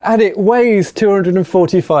And it weighs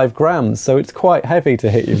 245 grams, so it's quite heavy to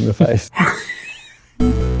hit you in the face.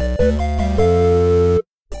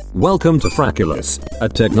 Welcome to Fraculous, a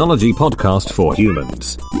technology podcast for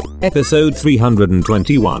humans. Episode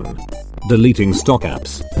 321. Deleting stock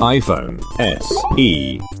apps, iPhone,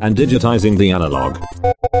 SE, and digitizing the analog.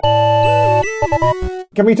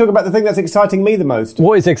 Can we talk about the thing that's exciting me the most?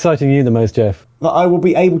 What is exciting you the most, Jeff? That I will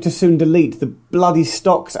be able to soon delete the bloody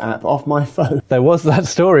Stocks app off my phone. There was that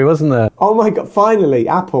story, wasn't there? Oh my god, finally,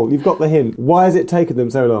 Apple, you've got the hint. Why has it taken them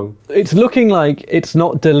so long? It's looking like it's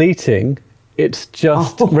not deleting, it's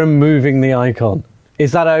just removing the icon.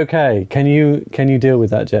 Is that okay? Can you deal with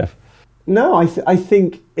that, Jeff? No, I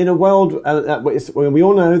think in a world, we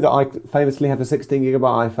all know that I famously have a 16GB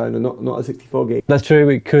iPhone and not a 64 gig. That's true.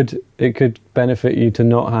 It could benefit you to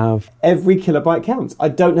not have. Every kilobyte counts. I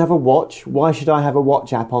don't have a watch. Why should I have a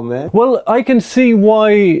watch app on there? Well, I can see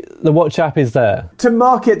why the watch app is there. To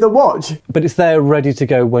market the watch. But it's there ready to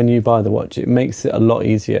go when you buy the watch. It makes it a lot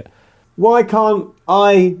easier. Why can't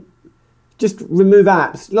I just remove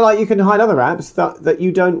apps? Like, you can hide other apps that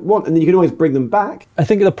you don't want, and then you can always bring them back. I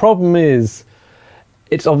think the problem is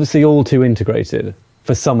it's obviously all too integrated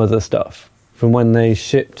for some of the stuff from when they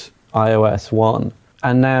shipped iOS 1.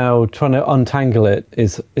 And now trying to untangle it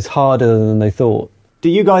is harder than they thought. Do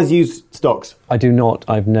you guys use Stocks? I do not.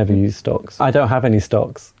 I've never used Stocks. I don't have any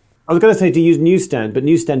Stocks. I was going to say to use Newsstand, but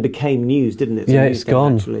Newsstand became News, didn't it? So yeah, it's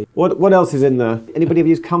gone. Actually. What else is in there? Anybody ever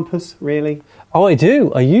use Compass, really? Oh, I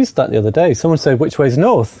do. I used that the other day. Someone said, which way's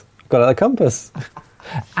north? Got out the compass.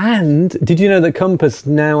 And did you know that Compass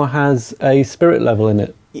now has a spirit level in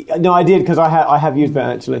it? No, I did, because I have used that,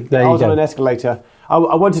 actually. I was on an escalator.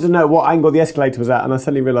 I wanted to know what angle the escalator was at, and I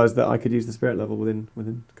suddenly realised that I could use the spirit level within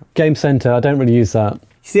Game Centre, I don't really use that.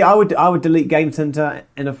 See, I would delete Game Centre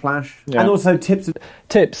in a flash. Yeah. And also Tips.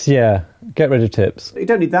 Tips, yeah. Get rid of Tips. You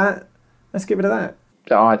don't need that. Let's get rid of that.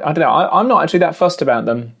 I don't know. I'm not actually that fussed about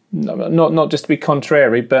them. Not just to be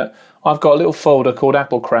contrary, but I've got a little folder called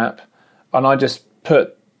Apple Crap, and I just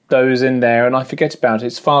put those in there and I forget about it.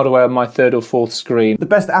 It's filed away on my third or fourth screen. The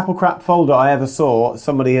best Apple Crap folder I ever saw,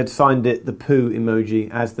 somebody had signed it the poo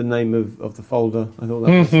emoji as the name of the folder. I thought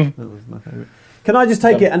that was my favourite. Can I just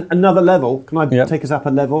take it another level? Can I take us up a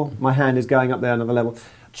level? My hand is going up there another level.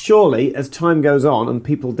 Surely, as time goes on and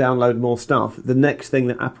people download more stuff, the next thing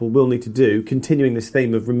that Apple will need to do, continuing this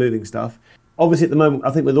theme of removing stuff, obviously at the moment,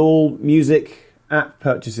 I think with all music app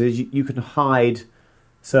purchases, you can hide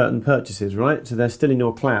certain purchases, right? So they're still in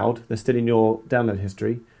your cloud, they're still in your download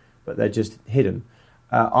history, but they're just hidden.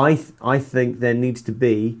 I think there needs to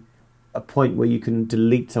be a point where you can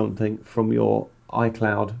delete something from your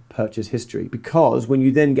iCloud purchase history, because when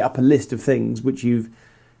you then get up a list of things which you've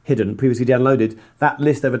hidden, previously downloaded, that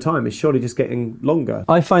list over time is surely just getting longer.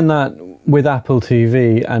 I find that with Apple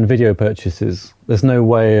TV and video purchases, there's no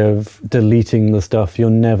way of deleting the stuff you're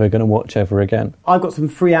never going to watch ever again. I've got some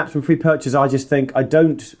free apps and free purchases. I just think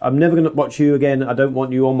I'm never going to watch you again. I don't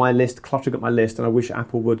want you on my list, cluttering up my list, and I wish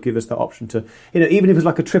Apple would give us the option to, even if it's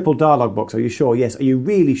like a triple dialogue box. Are you sure? Yes. Are you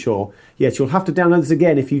really sure? Yes. You'll have to download this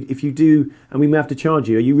again if you do, and we may have to charge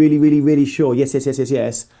you. Are you really, really, really sure? Yes.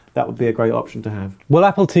 That would be a great option to have. Well,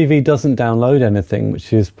 Apple TV doesn't download anything,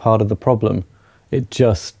 which is part of the problem. It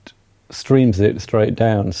just streams it straight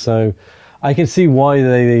down. So I can see why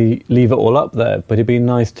they leave it all up there, but it'd be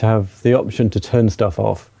nice to have the option to turn stuff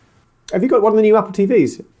off. Have you got one of the new Apple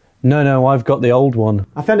TVs? No, I've got the old one.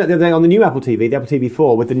 I found out the other day on the new Apple TV, the Apple TV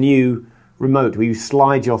 4, with the new remote where you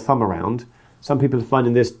slide your thumb around. Some people are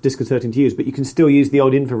finding this disconcerting to use, but you can still use the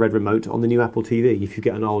old infrared remote on the new Apple TV if you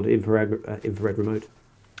get an old infrared remote.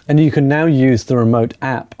 And you can now use the remote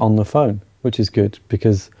app on the phone, which is good,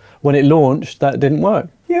 because when it launched, that didn't work.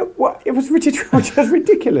 Yeah, it was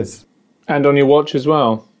ridiculous. And on your watch as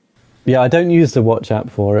well. Yeah, I don't use the watch app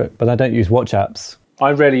for it, but I don't use watch apps.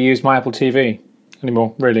 I rarely use my Apple TV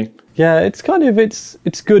anymore, really. Yeah, it's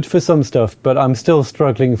good for some stuff, but I'm still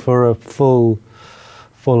struggling for a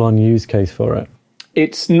full-on use case for it.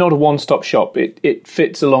 It's not a one-stop shop. It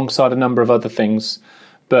fits alongside a number of other things.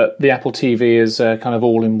 But the Apple TV is a kind of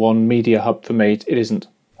all-in-one media hub for me. It isn't.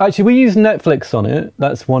 Actually, we use Netflix on it.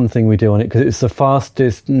 That's one thing we do on it, because it's the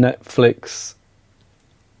fastest Netflix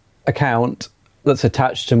account that's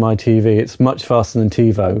attached to my TV. It's much faster than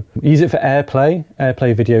TiVo. We use it for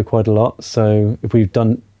AirPlay video quite a lot. So if we've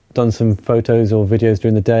done some photos or videos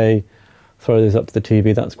during the day, throw those up to the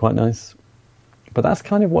TV, that's quite nice. But that's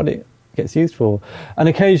kind of what it gets used for. And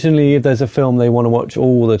occasionally, if there's a film they want to watch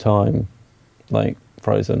all the time, like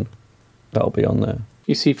Frozen, that'll be on there.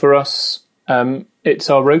 You see, for us, it's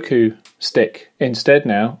our Roku stick instead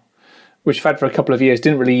now, which I've had for a couple of years,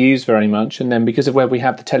 didn't really use very much. And then because of where we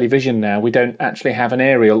have the television now, we don't actually have an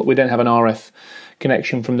aerial. We don't have an RF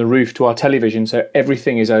connection from the roof to our television. So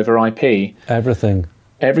everything is over IP.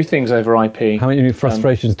 Everything's over IP. How many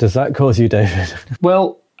frustrations does that cause you, David?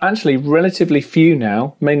 Well, actually, relatively few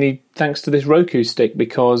now, mainly thanks to this Roku stick,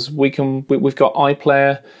 because we've got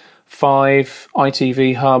iPlayer, 5,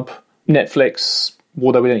 ITV Hub, Netflix,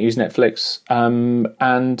 although we don't use Netflix,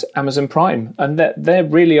 and Amazon Prime. And they're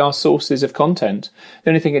really our sources of content.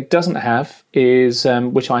 The only thing it doesn't have is,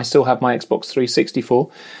 which I still have my Xbox 360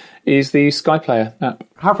 for, is the Sky Player app.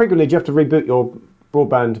 How frequently do you have to reboot your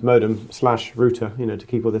broadband modem / router, to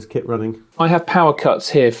keep all this kit running? I have power cuts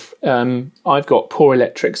here. I've got poor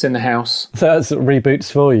electrics in the house. So that's reboots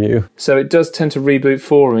for you. So it does tend to reboot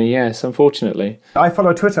for me, yes, unfortunately. I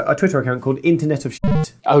follow a Twitter account called Internet of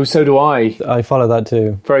Shit. Oh, so do I. I follow that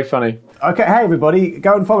too. Very funny. Okay, hey everybody,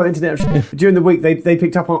 go and follow Internet of Shit. During the week, they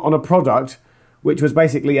picked up on a product which was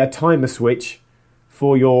basically a timer switch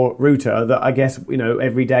for your router that I guess,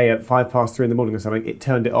 every day at 3:05 in the morning or something, it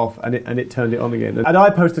turned it off and it turned it on again. And I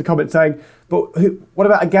posted a comment saying, but what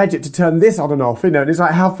about a gadget to turn this on and off? And it's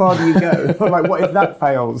like, how far do you go? Like, what if that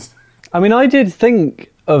fails? I mean, I did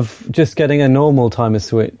think of just getting a normal timer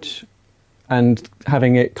switch and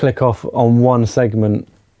having it click off on one segment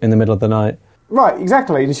in the middle of the night. Right,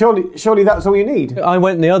 exactly. And surely that's all you need. I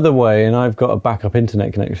went the other way, and I've got a backup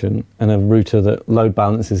internet connection and a router that load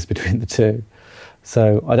balances between the two.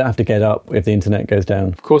 So I don't have to get up if the internet goes down.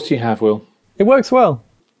 Of course you have, Will. It works well.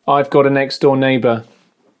 I've got a next door neighbour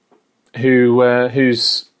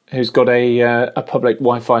who's got a public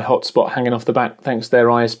Wi-Fi hotspot hanging off the back thanks to their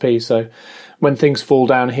ISP. So when things fall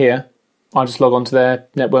down here, I just log onto their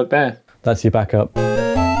network there. That's your backup.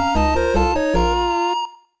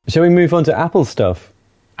 Shall we move on to Apple stuff?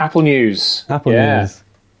 Apple News. Apple News.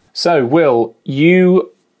 So, Will,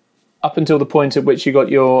 you, up until the point at which you got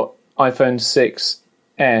your iPhone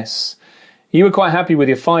 6S, you were quite happy with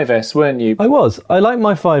your 5S, weren't you? I was. I liked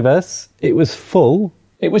my 5S. It was full.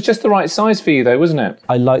 It was just the right size for you, though, wasn't it?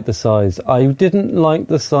 I liked the size. I didn't like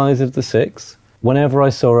the size of the 6. Whenever I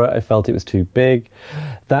saw it, I felt it was too big.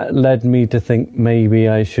 That led me to think maybe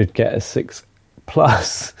I should get a 6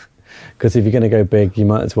 Plus. Because if you're going to go big, you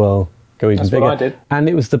might as well go even bigger. That's what I did. And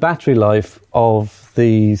it was the battery life of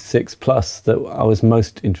the 6 Plus that I was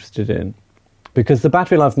most interested in. Because the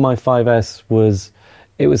battery life of my 5S was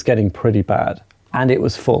getting pretty bad. And it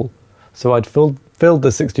was full. So I'd filled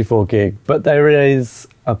the 64 gig. But there is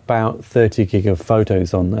about 30 gig of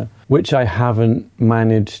photos on there, which I haven't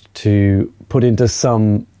managed to put into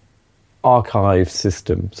some archive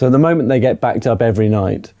system. So at the moment they get backed up every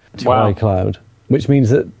night to iCloud, which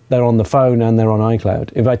means that they're on the phone and they're on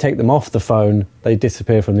iCloud. If I take them off the phone, they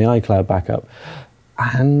disappear from the iCloud backup.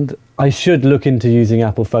 And I should look into using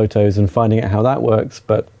Apple Photos and finding out how that works,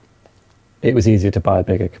 but it was easier to buy a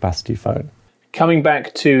bigger capacity phone. Coming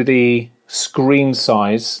back to the screen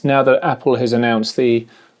size, now that Apple has announced the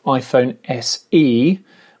iPhone SE,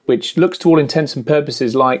 which looks to all intents and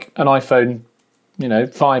purposes like an iPhone,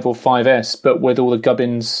 5 or 5S, but with all the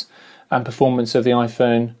gubbins and performance of the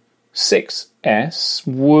iPhone 6S,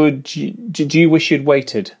 did you wish you'd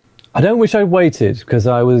waited? I don't wish I waited, because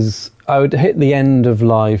I would hit the end of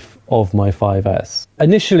life of my 5S.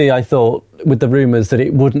 Initially, I thought with the rumours that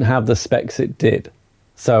it wouldn't have the specs it did.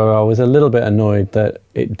 So I was a little bit annoyed that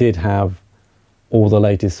it did have all the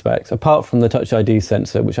latest specs, apart from the Touch ID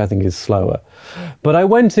sensor, which I think is slower. But I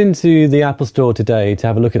went into the Apple Store today to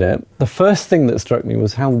have a look at it. The first thing that struck me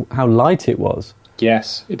was how light it was.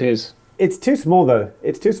 Yes, it is. It's too small, though.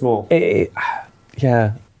 It's too small.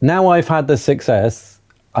 Yeah. Now I've had the 6S,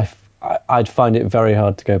 I'd find it very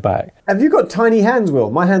hard to go back. Have you got tiny hands, Will?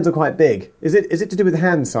 My hands are quite big. Is it to do with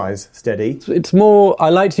hand size, Steady? It's more, I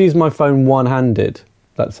like to use my phone one-handed.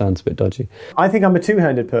 That sounds a bit dodgy. I think I'm a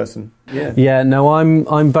two-handed person. Yeah. Yeah, no,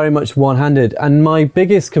 I'm very much one-handed. And my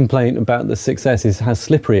biggest complaint about the 6S is how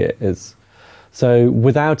slippery it is. So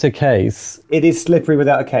without a case... It is slippery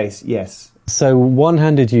without a case, yes. So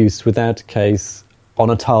one-handed use without a case on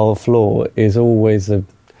a tile floor is always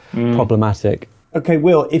problematic. Okay,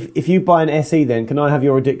 Will, if you buy an SE then, can I have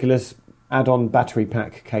your ridiculous add-on battery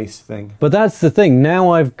pack case thing? But that's the thing.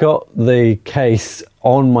 Now I've got the case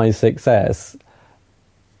on my 6S.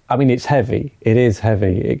 I mean, it's heavy. It is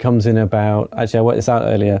heavy. It comes in about... Actually, I worked this out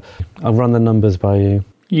earlier. I'll run the numbers by you.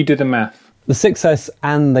 You do the math. The 6S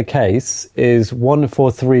and the case is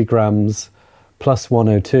 143 grams plus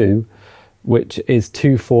 102, which is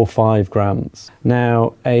 245 grams.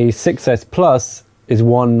 Now, a 6S Plus is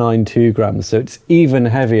 192 grams, so it's even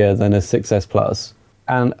heavier than a 6S Plus.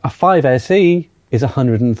 And a 5SE is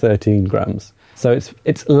 113 grams. So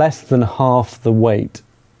it's less than half the weight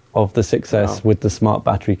of the 6S Wow. with the smart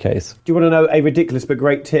battery case. Do you want to know a ridiculous but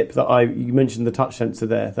great tip that you mentioned the touch sensor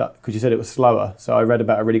there, because you said it was slower. So I read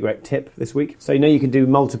about a really great tip this week. So you can do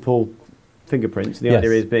multiple fingerprints. The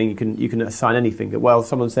idea is being you can assign any finger. Well,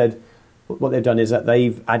 someone said what they've done is that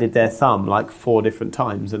they've added their thumb like 4 different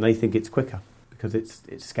times, and they think it's quicker because it's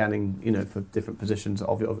scanning for different positions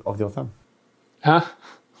of your thumb. Huh?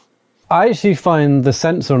 I actually find the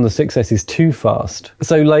sensor on the 6S is too fast.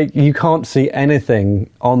 So, you can't see anything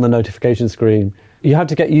on the notification screen. You have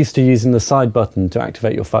to get used to using the side button to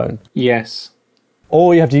activate your phone. Yes.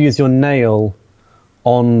 Or you have to use your nail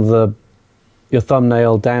on your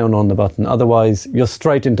thumbnail down on the button. Otherwise, you're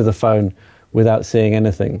straight into the phone without seeing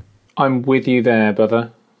anything. I'm with you there,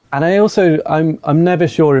 brother. And I'm never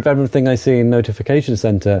sure if everything I see in Notification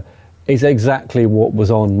Center is exactly what was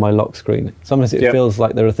on my lock screen. Sometimes it feels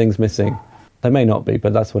like there are things missing. There may not be,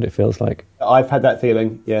 but that's what it feels like. I've had that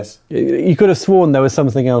feeling, yes. You could have sworn there was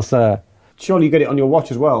something else there. Surely you get it on your watch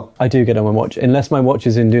as well. I do get it on my watch, unless my watch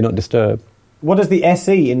is in Do Not Disturb. What does the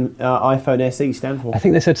SE in iPhone SE stand for? I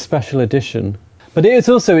think they said Special Edition. But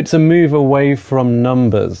it's a move away from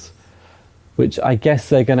numbers, which I guess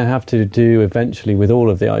they're going to have to do eventually with all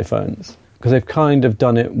of the iPhones. Because they've kind of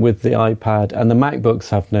done it with the iPad, and the MacBooks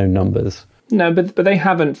have no numbers. No, but they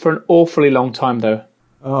haven't for an awfully long time, though.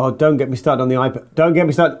 Oh, don't get me started on the iPad. Don't get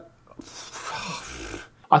me started.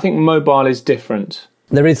 I think mobile is different.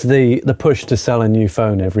 There is the push to sell a new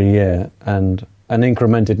phone every year, and an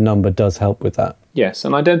incremented number does help with that. Yes,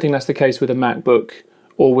 and I don't think that's the case with a MacBook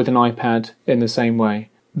or with an iPad in the same way.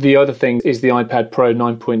 The other thing is the iPad Pro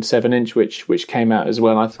 9.7 inch, which came out as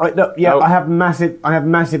well. I have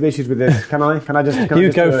massive issues with this. Can I just?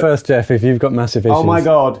 You go first, Jeff, if you've got massive issues. Oh my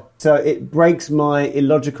God! So it breaks my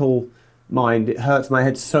illogical mind. It hurts my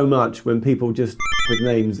head so much when people just with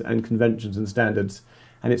names and conventions and standards,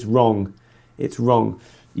 and it's wrong. It's wrong.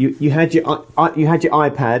 You had your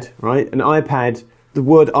iPad, right? An iPad. The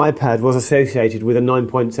word iPad was associated with a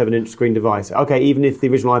 9.7 inch screen device. Okay, even if the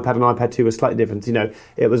original iPad and iPad 2 were slightly different,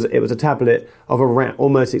 it was a tablet of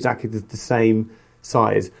almost exactly the same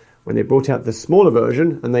size. When they brought out the smaller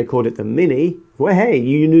version and they called it the Mini, well, hey,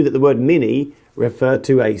 you knew that the word Mini referred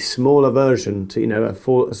to a smaller version, to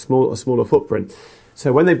a smaller footprint.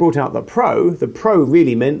 So when they brought out the Pro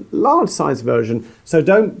really meant large size version. So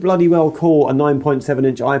don't bloody well call a 9.7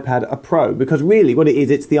 inch iPad a Pro, because really what it is,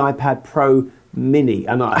 it's the iPad Pro Mini,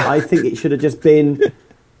 and I think it should have just been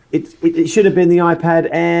it should have been the iPad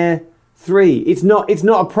Air 3. It's not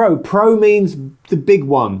a Pro. Pro means the big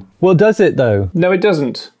one. Well, does it though? No, it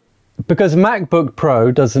doesn't. Because MacBook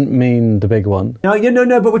Pro doesn't mean the big one.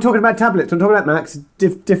 No, but we're talking about tablets. I'm talking about Macs.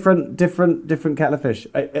 Different kettle of fish.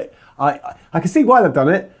 I can see why they've done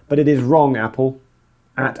it, but it is wrong. Apple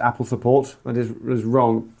support. That is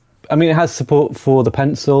wrong. I mean, it has support for the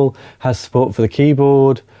pencil, has support for the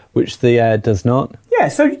keyboard, which the Air does not.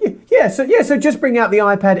 So just bring out the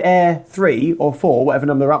iPad Air 3 or 4, whatever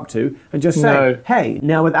number they're up to, and just say, hey,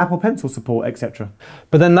 now with Apple Pencil support, etc.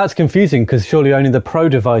 But then that's confusing, because surely only the Pro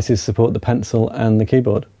devices support the pencil and the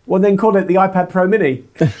keyboard. Well, then call it the iPad Pro Mini.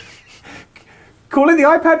 Call it the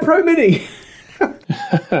iPad Pro Mini.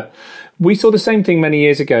 We saw the same thing many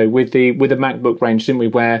years ago with the MacBook range, didn't we?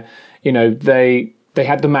 Where they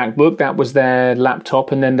had the MacBook, that was their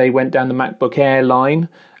laptop, and then they went down the MacBook Air line,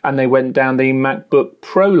 and they went down the MacBook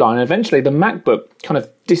Pro line. And eventually the MacBook kind of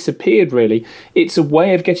disappeared, really. It's a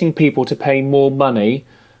way of getting people to pay more money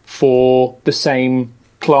for the same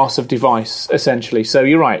class of device, essentially. So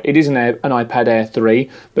you're right, it is an iPad Air 3,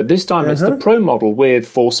 but this time it's the Pro model with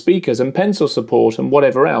 4 speakers and pencil support and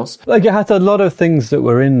whatever else. It had a lot of things that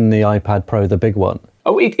were in the iPad Pro, the big one.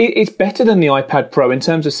 Oh, it's better than the iPad Pro in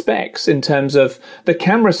terms of specs, in terms of the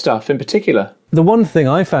camera stuff in particular. The one thing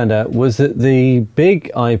I found out was that the big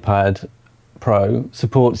iPad Pro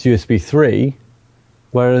supports USB 3,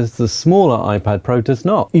 whereas the smaller iPad Pro does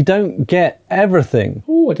not. You don't get everything.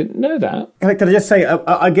 Oh, I didn't know that. Can I just say,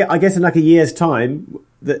 I guess in like a year's time,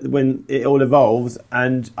 when it all evolves,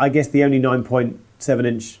 and I guess the only 9.7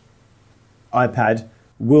 inch iPad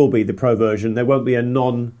will be the Pro version. There won't be a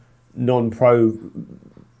non-Pro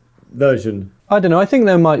version. I don't know. I think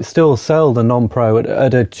they might still sell the non-Pro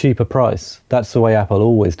at a cheaper price. That's the way Apple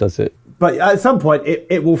always does it. But at some point,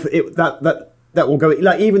 that will go.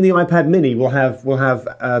 Like even the iPad Mini will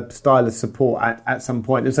have stylus support at some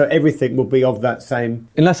point, and so everything will be of that same.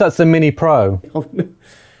 Unless that's the Mini Pro.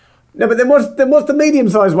 No, but then what's the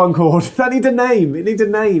medium-sized one called? That needs a name. It needs a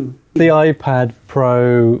name. The iPad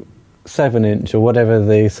Pro 7-inch or whatever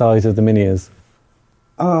the size of the Mini is.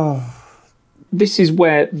 Oh. This is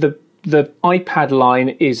where the the iPad line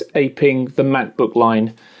is aping the MacBook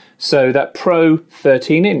line. So that Pro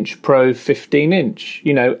 13-inch, Pro 15-inch,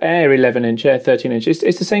 Air 11-inch, Air 13-inch,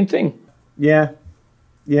 it's the same thing. Yeah,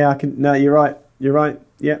 I can. No, you're right.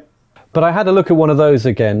 Yeah. But I had a look at one of those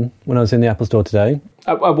again when I was in the Apple Store today.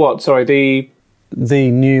 What? Sorry,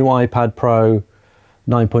 the new iPad Pro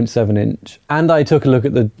 9.7-inch, and I took a look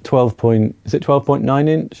at the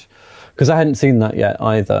 12.9-inch because I hadn't seen that yet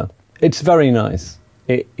either. It's very nice.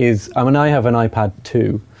 It is. I mean, I have an iPad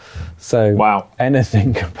 2, so wow.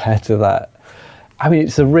 Anything compared to that. I mean,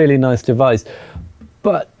 it's a really nice device,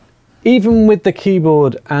 but even with the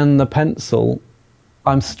keyboard and the pencil,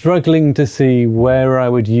 I'm struggling to see where I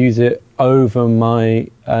would use it over my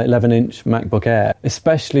 11-inch MacBook Air,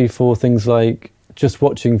 especially for things like just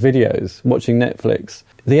watching videos, watching Netflix.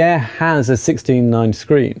 The Air has a 16:9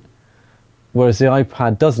 screen, whereas the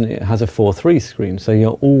iPad doesn't. It has a 4:3 screen, so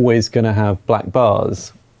you're always going to have black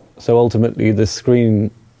bars. So ultimately,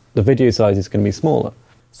 the video size is going to be smaller.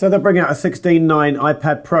 So they'll bring out a 16:9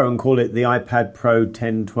 iPad Pro and call it the iPad Pro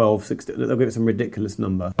 10, 12, 16. They'll give it some ridiculous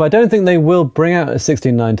number. But I don't think they will bring out a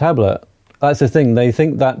 16:9 tablet. That's the thing. They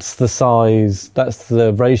think that's the size, that's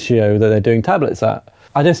the ratio that they're doing tablets at.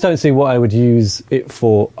 I just don't see what I would use it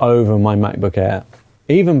for over my MacBook Air.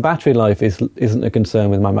 Even battery life isn't a concern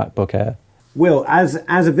with my MacBook Air. Will, as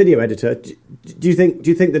a video editor, do you think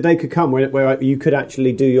the day could come where you could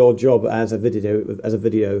actually do your job as a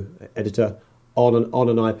video editor on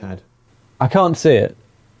an iPad? I can't see it.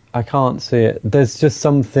 There's just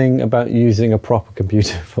something about using a proper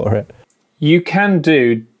computer for it. You can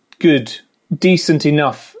do good, decent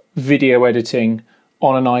enough video editing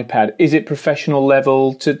on an iPad. Is it professional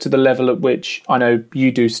level to the level at which I know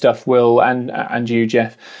you do stuff, Will, and you,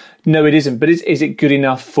 Jeff? No, it isn't. But is it good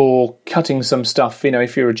enough for cutting some stuff?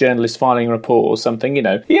 If you're a journalist filing a report or something,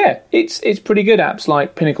 yeah, it's pretty good. Apps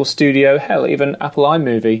like Pinnacle Studio, hell, even Apple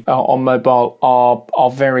iMovie on mobile are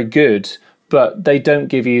very good, but they don't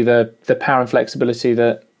give you the power and flexibility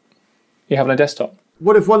that you have on a desktop.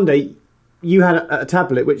 What if one day you had a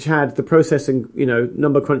tablet which had the processing,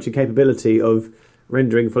 number crunching capability of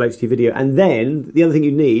rendering full HD video, and then the other thing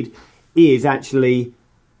you need is actually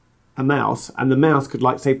a mouse, and the mouse could,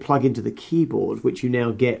 say, plug into the keyboard, which you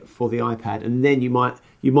now get for the iPad, and then you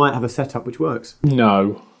might have a setup which works.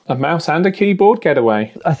 No. A mouse and a keyboard? Get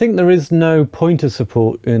away. I think there is no pointer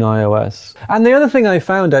support in iOS. And the other thing I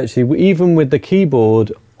found, actually, even with the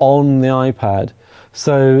keyboard on the iPad,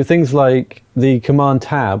 so things like the Command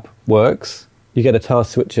tab works. You get a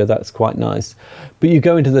task switcher, that's quite nice. But you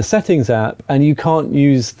go into the settings app and you can't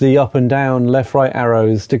use the up and down, left, right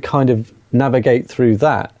arrows to kind of navigate through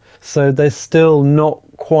that. So they're still not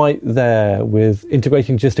quite there with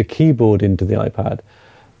integrating just a keyboard into the iPad.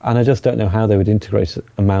 And I just don't know how they would integrate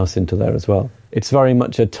a mouse into there as well. It's very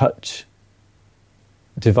much a touch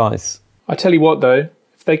device. I tell you what though,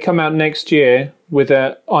 if they come out next year with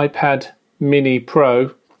an iPad Mini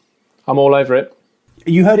Pro, I'm all over it.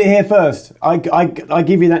 You heard it here first. I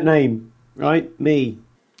give you that name, right? Me.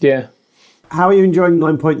 Yeah. How are you enjoying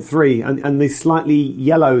 9.3 and the slightly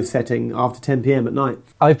yellow setting after 10 p.m. at night?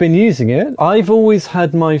 I've been using it. I've always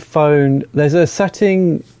had my phone... There's a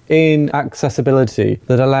setting in accessibility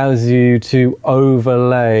that allows you to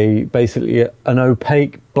overlay basically an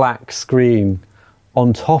opaque black screen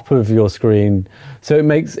on top of your screen. So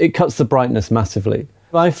it cuts the brightness massively.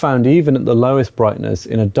 I found even at the lowest brightness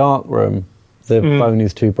in a dark room, the phone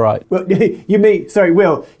is too bright. Well, you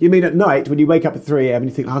mean at night when you wake up at 3 a.m. and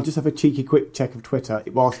you think, I'll just have a cheeky quick check of Twitter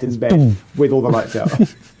whilst in bed with all the lights out.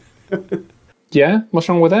 Yeah? What's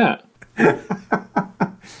wrong with that?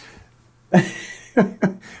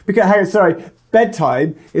 Because,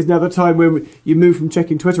 bedtime is now the time when you move from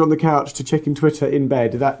checking Twitter on the couch to checking Twitter in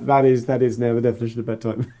bed. That is now the definition of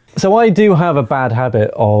bedtime. So I do have a bad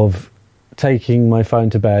habit of taking my phone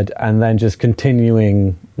to bed and then just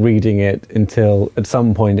continuing reading it until at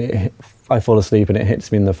some point I fall asleep and it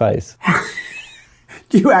hits me in the face.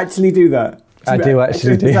 Do you actually do that? I do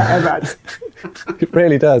actually do that. It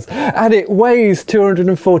really does. And it weighs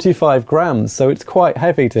 245 grams, so it's quite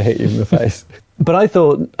heavy to hit you in the face. But I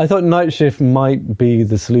thought Night Shift might be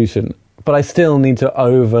the solution, but I still need to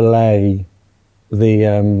overlay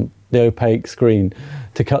the opaque screen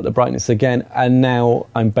to cut the brightness again, and now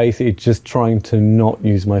I'm basically just trying to not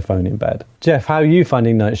use my phone in bed. Jeff, how are you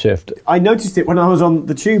finding Night Shift? I noticed it when I was on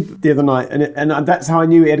the tube the other night, and that's how I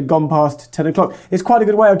knew it had gone past 10 o'clock. It's quite a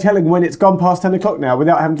good way of telling when it's gone past 10 o'clock now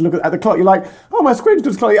without having to look at the clock. You're like, oh, my screen's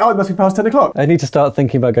just clock. Oh, it must be past 10 o'clock. I need to start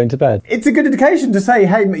thinking about going to bed. It's a good indication to say,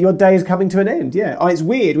 hey, your day is coming to an end. Yeah, it's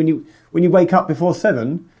weird when you wake up before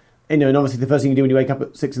 7. and obviously the first thing you do when you wake up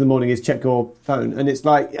at 6 in the morning is check your phone, and it's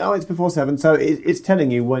like, oh, it's before 7, so it's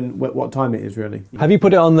telling you what time it is, really. Have you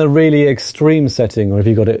put it on the really extreme setting, or have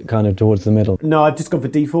you got it kind of towards the middle? No, I've just gone for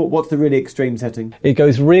default. What's the really extreme setting? It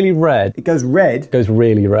goes really red. It goes red? It goes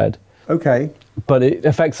really red. Okay. But it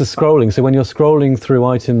affects the scrolling, so when you're scrolling through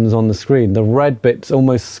items on the screen, the red bits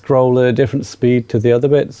almost scroll at a different speed to the other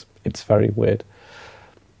bits. It's very weird.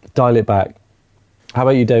 Dial it back. How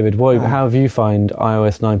about you, David? How have you found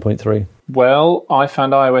iOS 9.3? Well, I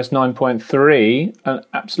found iOS 9.3 an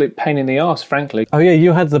absolute pain in the arse, frankly. Oh yeah,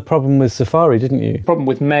 you had the problem with Safari, didn't you? Problem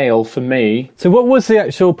with Mail for me. So what was the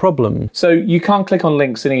actual problem? So you can't click on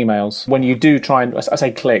links in emails. When you do try and, I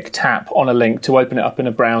say click, tap on a link to open it up in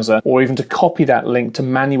a browser, or even to copy that link to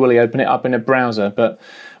manually open it up in a browser, but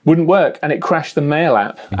wouldn't work, and it crashed the Mail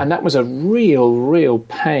app. And that was a real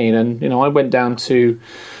pain. And, I went down to,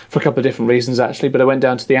 for a couple of different reasons actually, but I went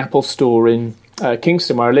down to the Apple store in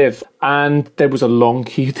Kingston, where I live, and there was a long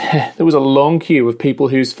queue there. There was a long queue of people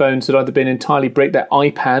whose phones had either been entirely bricked, their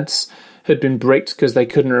iPads had been bricked because they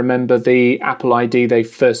couldn't remember the Apple ID they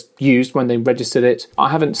first used when they registered it. I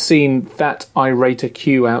haven't seen that irate a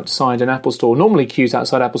queue outside an Apple store. Normally queues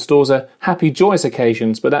outside Apple stores are happy, joyous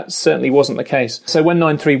occasions, but that certainly wasn't the case. So when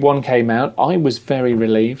 9.3.1 came out, I was very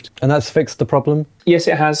relieved. And that's fixed the problem? Yes,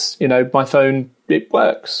 it has. My phone, it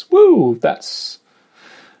works. Woo! That's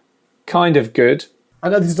kind of good. I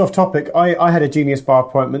know this is off topic. I had a Genius Bar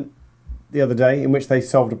appointment the other day in which they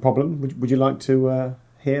solved a problem. Would you like to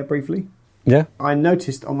hear briefly? Yeah. I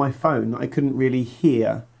noticed on my phone that I couldn't really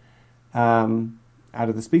hear out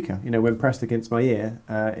of the speaker, when pressed against my ear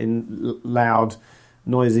in loud,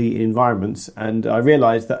 noisy environments. And I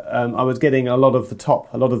realised that I was getting a lot of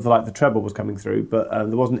the treble was coming through, but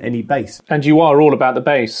there wasn't any bass. And you are all about the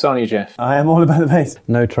bass, aren't you, Jeff? I am all about the bass.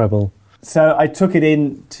 No treble. So I took it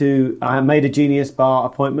I made a Genius Bar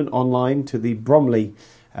appointment online to the Bromley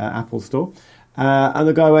Apple store. And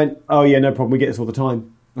the guy went, oh yeah, no problem, we get this all the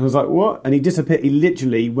time. And I was like, what? And he disappeared. He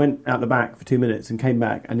literally went out the back for 2 minutes and came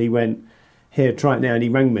back, and he went, here, try it now. And he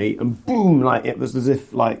rang me, and boom, it was as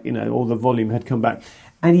if all the volume had come back.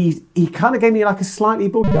 And he kind of gave me a slightly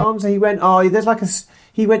bald arm. So he went, oh, there's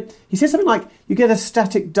he said something like, you get a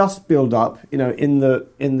static dust build up, in the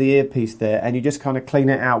earpiece there, and you just kind of clean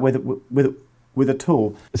it out with a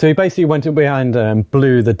tool. So he basically went behind and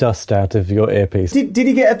blew the dust out of your earpiece. Did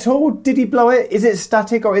he get a tool? Did he blow it? Is it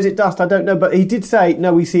static or is it dust? I don't know, but he did say,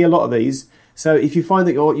 no, we see a lot of these. So if you find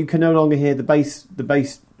that you can no longer hear the bass,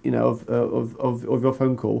 of your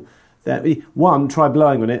phone call, that 1, try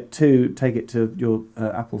blowing on it. 2, take it to your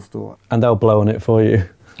Apple store. And they'll blow on it for you.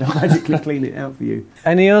 They'll magically clean it out for you.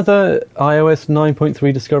 Any other iOS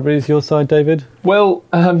 9.3 discoveries your side, David? Well,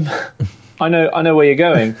 I know where you're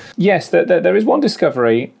going. Yes, there is one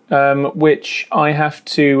discovery which I have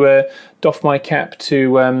to doff my cap to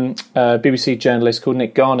BBC journalist called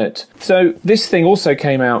Nick Garnett. So this thing also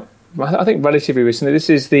came out, I think, relatively recently. This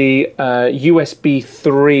is the USB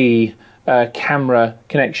 3 camera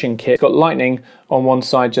connection kit. It's got Lightning on one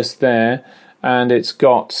side just there, and it's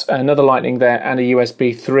got another Lightning there and a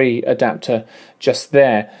USB 3 adapter just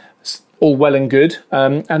there. All well and good.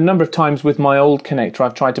 And a number of times with my old connector,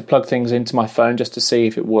 I've tried to plug things into my phone just to see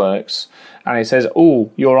if it works. And it says,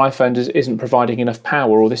 oh, your iPhone isn't providing enough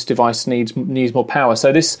power, or this device needs more power.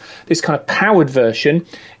 So this kind of powered version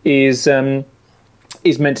is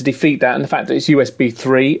meant to defeat that, and the fact that it's USB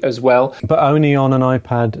 3 as well. But only on an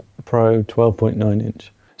iPad Pro 12.9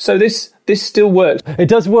 inch. So this still works. It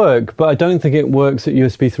does work, but I don't think it works at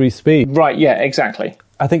USB 3 speed. Right, yeah, exactly.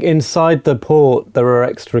 I think inside the port there are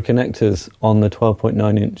extra connectors on the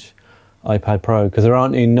 12.9 inch iPad Pro, because there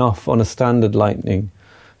aren't enough on a standard Lightning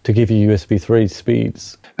to give you USB 3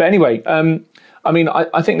 speeds. But anyway,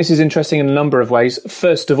 I think this is interesting in a number of ways.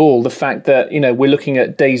 First of all, the fact that, we're looking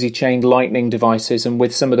at daisy-chained Lightning devices, and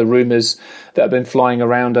with some of the rumours that have been flying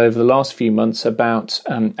around over the last few months about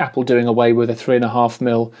Apple doing away with a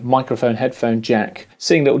 3.5mm microphone headphone jack,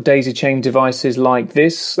 seeing little daisy-chained devices like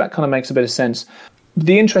this, that kind of makes a bit of sense.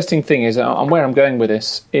 The interesting thing is, and where I'm going with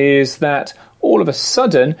this, is that all of a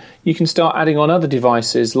sudden you can start adding on other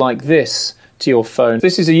devices like this to your phone.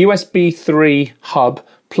 This is a USB 3 hub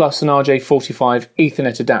plus an RJ45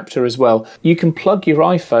 Ethernet adapter as well. You can plug your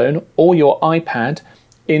iPhone or your iPad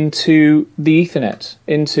into the Ethernet,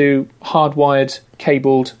 into hardwired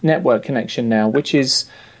cabled network connection now, which is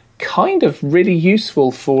kind of really useful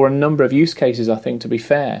for a number of use cases, I think, to be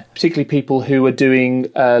fair. Particularly people who are doing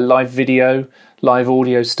live video, live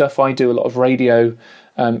audio stuff. I do a lot of radio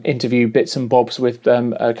interview bits and bobs with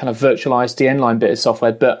a kind of virtualized DN line bit of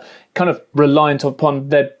software, but kind of reliant upon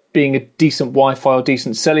there being a decent Wi-Fi or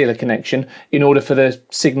decent cellular connection in order for the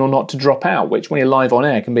signal not to drop out, which when you're live on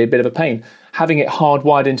air can be a bit of a pain. Having it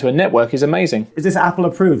hardwired into a network is amazing. Is this Apple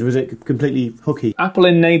approved or is it completely hooky? Apple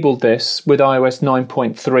enabled this with iOS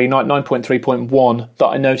 9.3, 9.3.1 that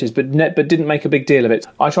I noticed, but didn't make a big deal of it.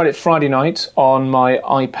 I tried it Friday night on my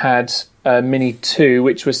iPad Mini 2,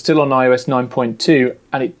 which was still on iOS 9.2,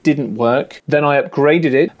 and it didn't work. Then I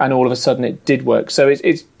upgraded it, and all of a sudden it did work. So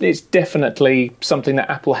it's definitely something that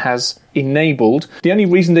Apple has enabled. The only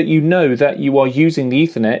reason that you know that you are using the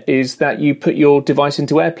Ethernet is that you put your device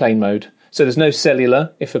into airplane mode. So there's no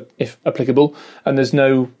cellular, if applicable, and there's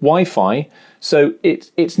no Wi-Fi. So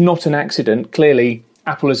it's not an accident. Clearly,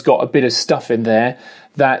 Apple has got a bit of stuff in there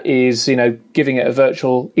that is, giving it a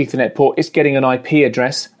virtual Ethernet port. It's getting an IP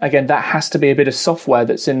address. Again, that has to be a bit of software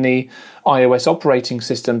that's in the iOS operating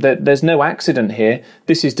system. There's no accident here.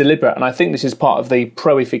 This is deliberate, and I think this is part of the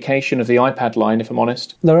proification of the iPad line, if I'm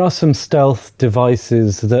honest. There are some stealth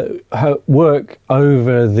devices that work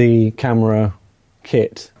over the camera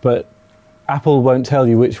kit, but Apple won't tell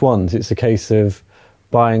you which ones. It's a case of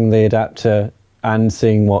buying the adapter and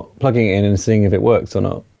plugging it in and seeing if it works or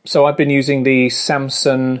not. So I've been using the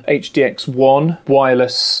Samsung HDX1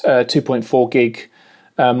 wireless 2.4 gig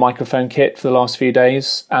microphone kit for the last few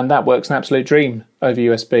days, and that works an absolute dream over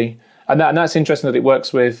USB. And that's interesting that it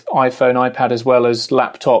works with iPhone, iPad, as well as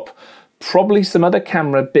laptop. Probably some other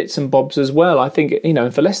camera bits and bobs as well. I think,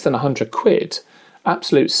 for less than £100,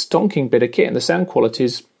 absolute stonking bit of kit, and the sound quality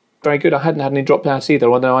is very good. I hadn't had any dropouts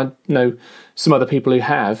either, although I know some other people who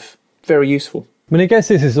have. Very useful. I mean, I guess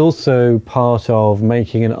this is also part of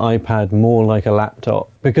making an iPad more like a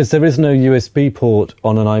laptop, because there is no USB port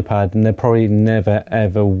on an iPad, and there probably never,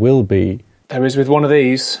 ever will be. There is with one of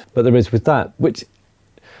these. But there is with that, but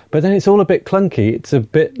then it's all a bit clunky. It's a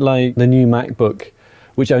bit like the new MacBook,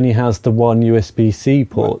 which only has the one USB-C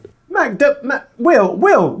port.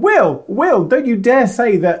 Will, don't you dare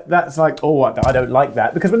say that's like, I don't like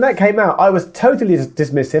that. Because when that came out, I was totally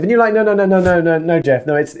dismissive. And you're like, no, Jeff,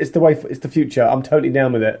 no, it's the future. I'm totally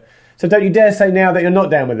down with it. So don't you dare say now that you're not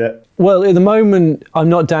down with it. Well, at the moment, I'm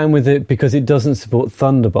not down with it because it doesn't support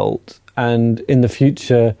Thunderbolt. And in the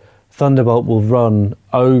future, Thunderbolt will run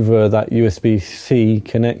over that USB-C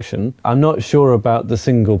connection. I'm not sure about the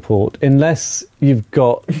single port, unless you've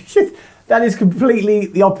got... That is completely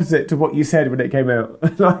the opposite to what you said when it came out.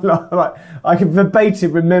 I can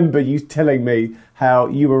verbatim remember you telling me how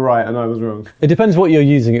you were right and I was wrong. It depends what you're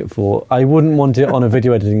using it for. I wouldn't want it on a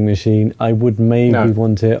video editing machine. I would maybe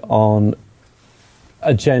want it on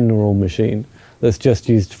a general machine that's just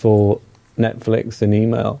used for Netflix and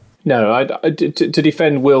email. No, to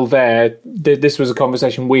defend Will there, this was a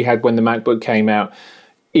conversation we had when the MacBook came out.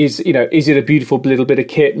 Is it a beautiful little bit of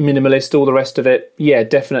kit, minimalist, all the rest of it? Yeah,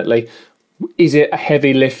 definitely. Is it a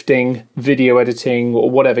heavy lifting video editing or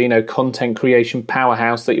whatever, content creation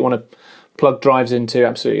powerhouse that you want to plug drives into?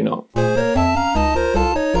 Absolutely not.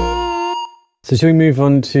 So should we move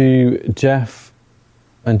on to Jeff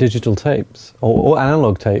and digital tapes, or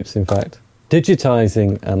analog tapes, in fact?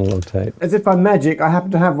 Digitizing analog tape. As if by magic, I happen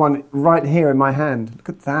to have one right here in my hand. Look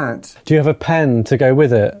at that. Do you have a pen to go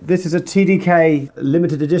with it? This is a TDK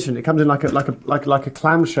limited edition. It comes in like a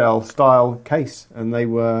clamshell style case, and they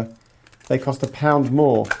cost £1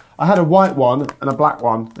 more. I had a white one and a black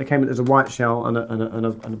one. They came in as a white shell and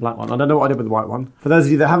a black one. I don't know what I did with the white one. For those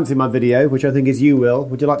of you that haven't seen my video, which I think is you, Will,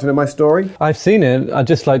 would you like to know my story? I've seen it.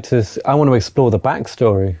 I want to explore the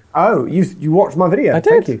backstory. Oh, you watched my video? I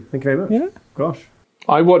did. Thank you very much. Yeah. Gosh.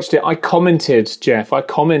 I watched it. I commented, Jeff. I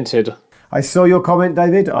saw your comment,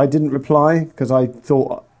 David. I didn't reply because I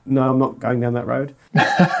thought, no, I'm not going down that road.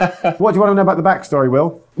 What do you want to know about the backstory,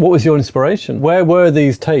 Will? What was your inspiration? Where were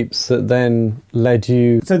these tapes that then led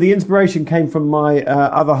you? So the inspiration came from my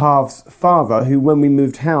other half's father, who, when we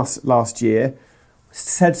moved house last year,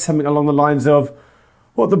 said something along the lines of,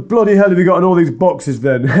 "What the bloody hell have you got in all these boxes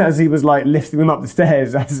then?" as he was like lifting them up the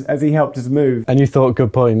stairs as he helped us move. And you thought,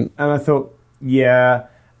 good point. And I thought, yeah.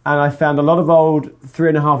 And I found a lot of old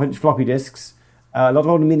 3.5-inch floppy disks, a lot of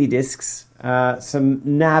old mini disks, some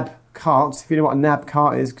NAB carts. If you know what a NAB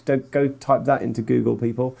cart is, go type that into Google,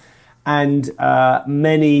 people. And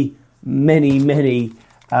many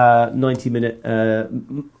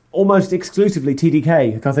 90-minute, almost exclusively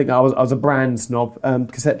TDK. I think I was a brand snob,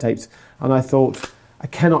 cassette tapes. And I thought, I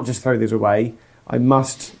cannot just throw these away. I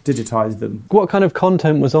must digitise them. What kind of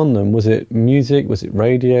content was on them? Was it music? Was it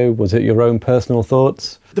radio? Was it your own personal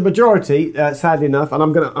thoughts? The majority, sadly enough, and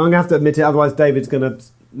I'm gonna have to admit it, otherwise David's gonna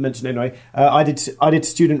mention it anyway. I did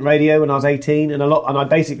student radio when I was 18, and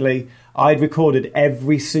I'd recorded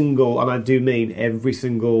every single, and I do mean every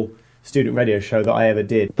single student radio show that I ever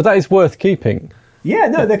did. But that is worth keeping. Yeah,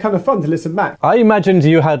 no, they're kind of fun to listen back. I imagined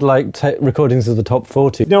you had like recordings of the top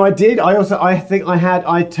 40. No, I did.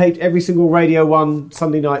 I taped every single Radio 1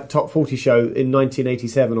 Sunday night top 40 show in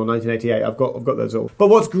 1987 or 1988. I've got those all. But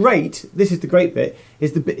what's great, this is the great bit,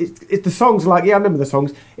 is it's the songs. Like, yeah, I remember the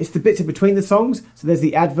songs. It's the bits in between the songs. So there's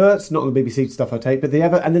the adverts, not on the BBC stuff I taped, but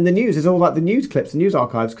and then the news is all like the news clips, the news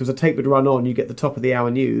archives, because a tape would run on. You get the top of the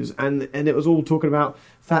hour news, and it was all talking about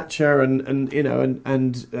Thatcher and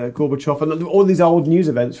Gorbachev and all these old news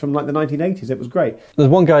events from like the 1980s. It was great. There's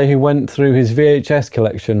one guy who went through his VHS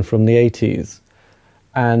collection from the 80s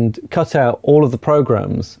and cut out all of the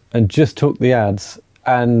programs and just took the ads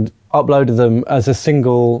and uploaded them as a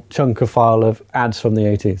single chunk of file of ads from the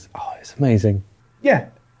 80s. Oh, it's amazing. Yeah,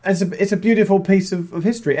 it's a beautiful piece of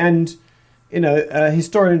history, and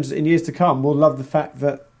historians in years to come will love the fact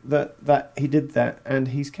that he did that, and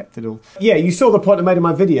he's kept it all. Yeah, you saw the point I made in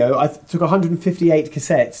my video. I took 158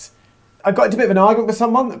 cassettes. I got into a bit of an argument with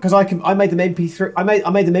someone because I made them MP3. I made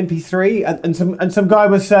them MP3, and some guy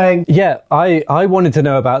was saying, "Yeah, I wanted to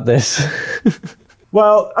know about this."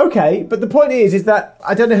 Well, okay, but the point is that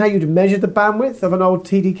I don't know how you'd measure the bandwidth of an old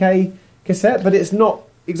TDK cassette, but it's not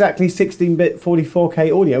exactly 16-bit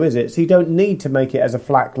 44K audio, is it? So you don't need to make it as a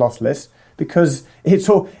FLAC lossless, because it's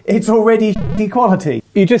already quality.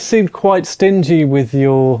 You just seemed quite stingy with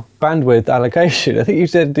your bandwidth allocation. I think you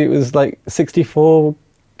said it was like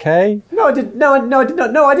 64K. No, I did not.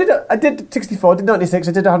 No, I did 64. I did 96.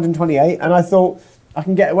 I did 128, and I thought I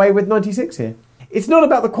can get away with 96 here. It's not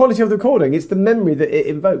about the quality of the recording; it's the memory that it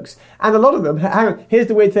invokes. And a lot of them. Hang on, here's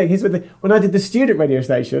the weird thing. When I did the student radio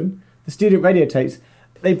station, the student radio tapes,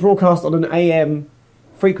 they broadcast on an AM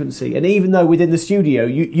frequency, and even though within the studio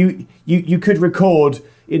you could record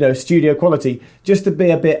studio quality, just to be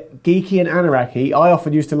a bit geeky and anarchy, I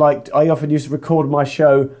often used to record my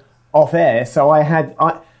show off air, so I had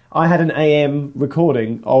an AM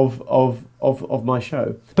recording of my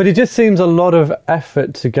show. But it just seems a lot of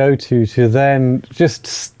effort to go to then just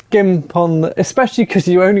skimp on especially because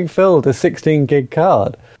you only filled a 16 gig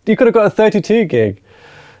card. You could have got a 32 gig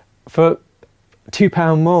for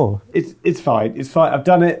 £2 more. It's fine. I've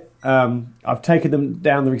done it. I've taken them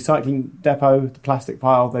down the recycling depot, the plastic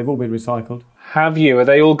pile. They've all been recycled. Have you? Are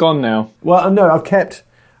they all gone now? Well, no. I've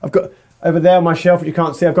got over there on my shelf, which you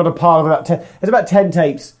can't see. I've got a pile of about 10. There's about 10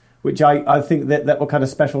 tapes, which I think that were kind of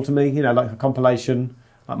special to me. Like a compilation,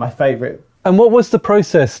 like my favourite. And what was the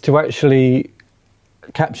process to actually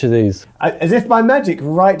capture these? As if by magic,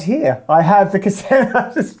 right here, I have the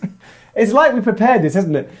cassette. It's like we prepared this,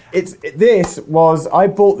 isn't it? I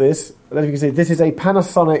bought this. I don't know if you can see. This is a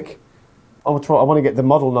Panasonic. I want to get the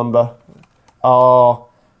model number.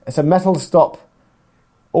 It's a metal stop,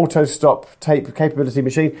 auto stop tape capability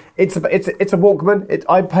machine. It's a Walkman.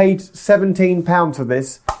 I paid £17 for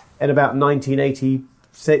this in about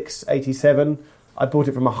 1986, 87. I bought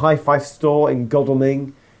it from a hi-fi store in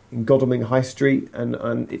Godalming High Street,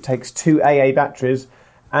 and it takes 2 AA batteries,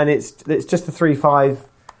 and it's just a 3.5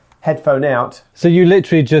 headphone out. So you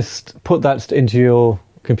literally just put that into your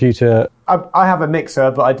computer? I have a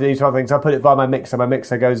mixer, but I do other things. I put it via my mixer. My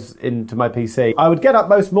mixer goes into my PC. I would get up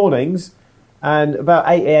most mornings, and about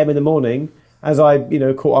 8 a.m. in the morning, as I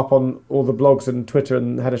caught up on all the blogs and Twitter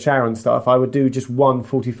and had a shower and stuff, I would do just one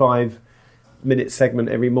 45-minute segment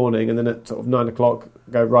every morning, and then at sort of 9 o'clock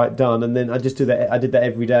go right done. And then I just do that. I did that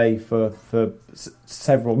every day for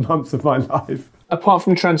several months of my life. Apart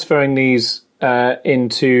from transferring these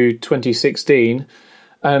into 2016,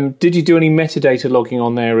 did you do any metadata logging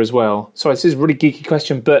on there as well? Sorry, this is a really geeky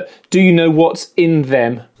question, but do you know what's in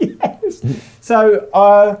them? Yes. So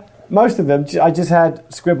most of them I just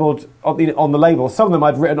had scribbled on the label. Some of them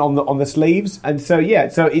I'd written on the sleeves, and so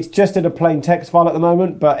it's just in a plain text file at the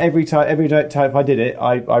moment. But every time I did it,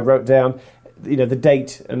 I wrote down the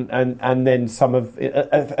date and then some of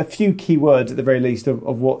a few keywords at the very least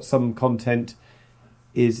of what some content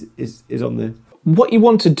is on there. What you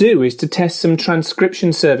want to do is to test some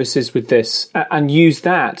transcription services with this and use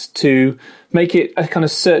that to make it a kind of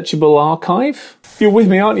searchable archive. You're with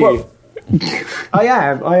me, aren't you? Well, I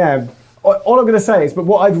am. All I'm going to say is, but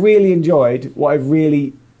what I've really enjoyed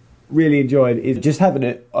is just having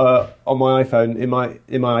it on my iPhone in my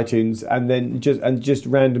iTunes, and then just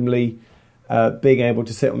randomly being able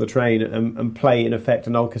to sit on the train and play in effect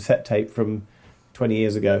an old cassette tape from 20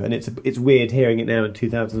 years ago, and it's weird hearing it now in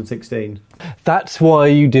 2016. That's why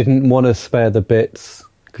you didn't want to spare the bits,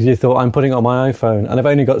 because you thought, I'm putting it on my iPhone and I've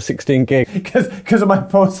only got 16 gig. Because of my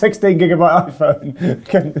poor 16 gigabyte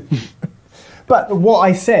iPhone. But what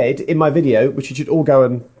I said in my video, which you should all go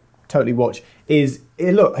and totally watch, is,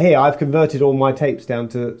 look, here, I've converted all my tapes down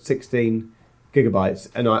to 16 gigabytes,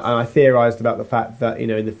 and I theorised about the fact that,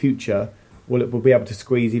 in the future, we'll be able to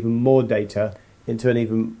squeeze even more data into an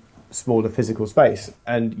even smaller physical space.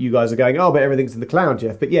 And you guys are going, oh, but everything's in the cloud,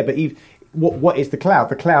 Jeff. But yeah, but what is the cloud?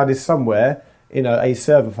 The cloud is somewhere, a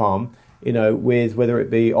server farm, with whether it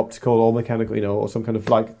be optical or mechanical, or some kind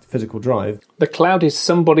of physical drive. The cloud is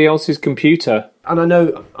somebody else's computer. And I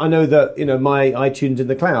know that, my iTunes in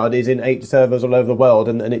the cloud is in 8 servers all over the world,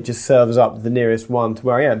 and it just serves up the nearest one to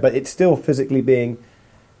where I am. But it's still physically being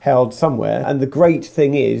held somewhere. And the great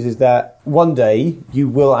thing is that one day you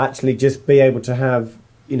will actually just be able to have,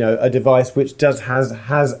 a device which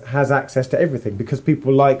has access to everything, because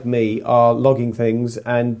people like me are logging things,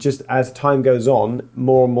 and just as time goes on,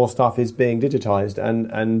 more and more stuff is being digitized,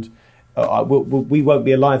 and we won't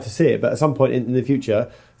be alive to see it, but at some point in the future,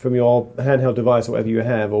 from your handheld device or whatever you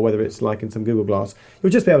have, or whether it's like in some Google Glass, you'll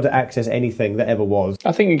just be able to access anything that ever was.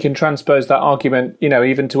 I think you can transpose that argument,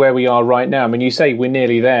 even to where we are right now. I mean, you say we're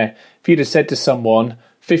nearly there. If you'd have said to someone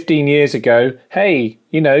 15 years ago, hey,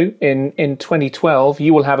 in 2012,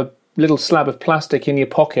 you will have a little slab of plastic in your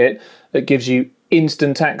pocket that gives you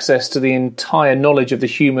instant access to the entire knowledge of the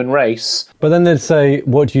human race. But then they'd say,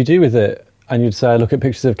 what do you do with it? And you'd say, I look at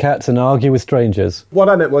pictures of cats and argue with strangers. What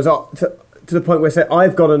I meant was, to the point where, say,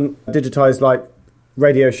 I've gotten digitised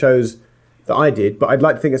radio shows that I did, but I'd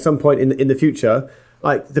like to think at some point in the future,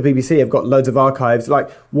 the BBC have got loads of archives.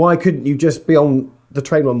 Why couldn't you just be on the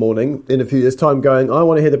train one morning in a few years' time going, I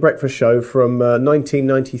want to hear the breakfast show from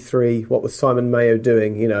 1993, what was Simon Mayo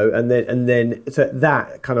doing, and then it's at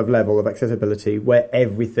that kind of level of accessibility where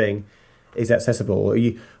everything is accessible. Or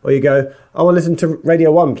you go, I want to listen to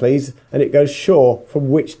Radio 1, please, and it goes, sure, from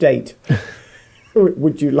which date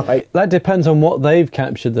would you like? That depends on what they've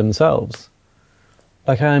captured themselves.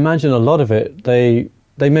 I imagine a lot of it, they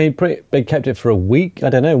kept it for a week. I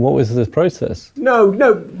don't know, what was this process? No,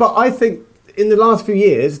 but I think in the last few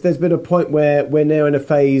years, there's been a point where we're now in a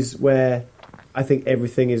phase where I think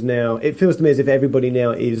everything is now... It feels to me as if everybody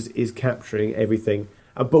now is capturing everything.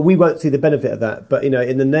 But we won't see the benefit of that. But,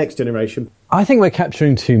 in the next generation... I think we're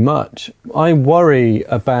capturing too much. I worry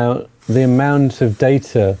about the amount of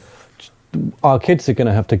data our kids are going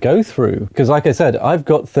to have to go through. Because like I said, I've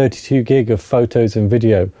got 32 gig of photos and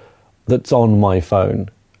video that's on my phone.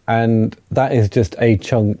 And that is just a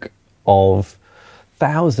chunk of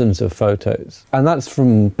thousands of photos, and that's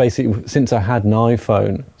from basically since I had an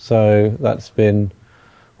iPhone, so that's been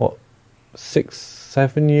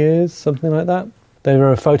 6-7 years, something like that. There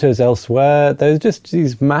are photos elsewhere. There's just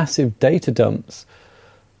these massive data dumps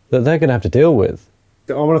that they're going to have to deal with.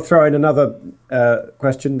 I want to throw in another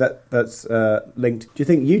question that's linked. Do you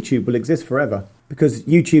think YouTube will exist forever? Because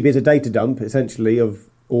YouTube is a data dump essentially of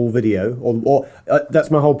all video, or that's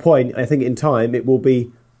my whole point. I think in time it will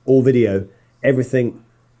be all video. Everything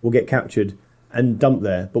will get captured and dumped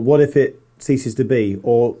there. But what if it ceases to be?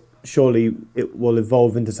 Or surely it will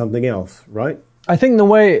evolve into something else, right? I think the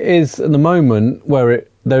way it is at the moment, where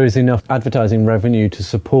there is enough advertising revenue to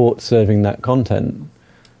support serving that content,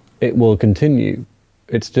 it will continue.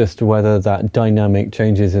 It's just whether that dynamic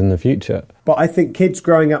changes in the future. But I think kids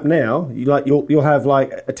growing up now, you'll have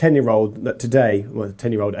a 10-year-old that today, well,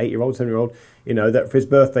 10-year-old, 8-year-old, 7-year-old, that for his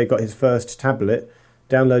birthday got his first tablet,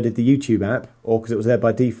 downloaded the YouTube app, or because it was there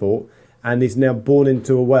by default, and is now born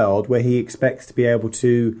into a world where he expects to be able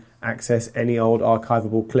to access any old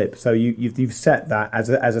archivable clip. So you've set that as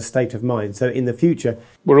a state of mind. So in the future...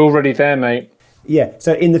 We're already there, mate. Yeah,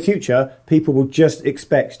 so in the future, people will just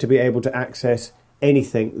expect to be able to access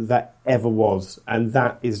anything that ever was, and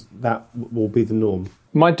that will be the norm.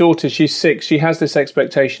 My daughter, she's 6, she has this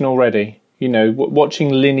expectation already. Watching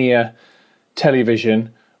linear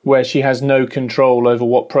television where she has no control over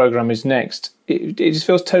what program is next, it just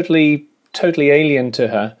feels totally alien to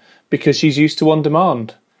her, because she's used to on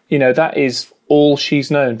demand. That is all she's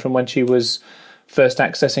known from when she was first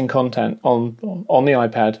accessing content on the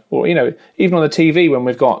iPad, or even on the TV when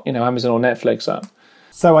we've got Amazon or Netflix up.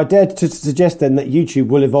 So I dare to suggest then that YouTube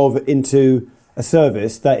will evolve into a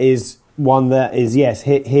service that is one that is, yes,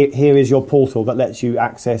 here is your portal that lets you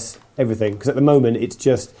access everything. Because at the moment, it's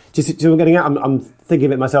just I'm getting out. I'm thinking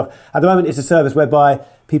of it myself. At the moment, it's a service whereby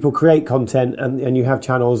people create content and you have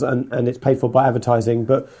channels and it's paid for by advertising.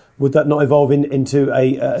 But would that not evolve into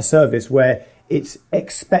a service where it's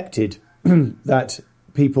expected that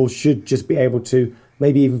people should just be able to,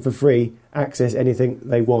 maybe even for free, access anything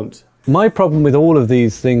they want? My problem with all of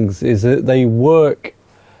these things is that they work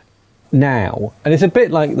now, and it's a bit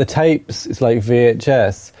like the tapes, it's like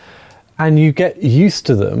VHS, and you get used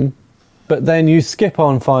to them, But then you skip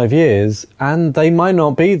on 5 years and they might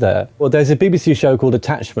not be there. Well, there's a BBC show called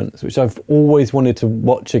Attachments, which I've always wanted to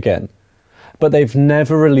watch again. But they've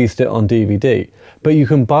never released it on DVD. But you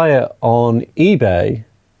can buy it on eBay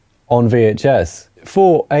on VHS.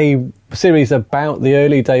 For a series about the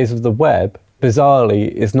early days of the web,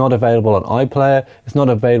 bizarrely, it's not available on iPlayer, it's not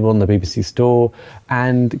available on the BBC Store,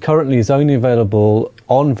 and currently is only available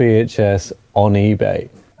on VHS on eBay.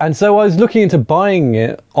 And so I was looking into buying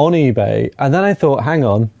it on eBay, and then I thought, hang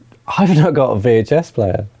on, I've not got a VHS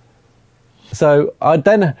player. So I'd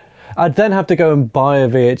then have to go and buy a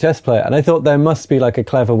VHS player, and I thought there must be like a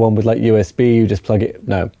clever one with like USB, you just plug it.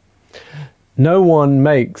 No one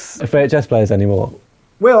makes VHS players anymore.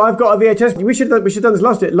 Well, I've got a VHS. We should have done this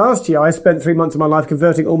last year. Last year, I spent 3 months of my life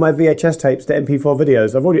converting all my VHS tapes to MP4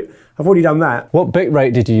 videos. I've already done that. What bit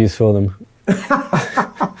rate did you use for them?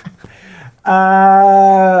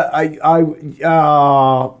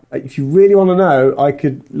 If you really want to know, I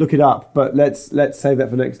could look it up, but let's save that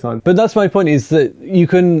for next time. But that's my point, is that you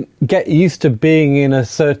can get used to being in a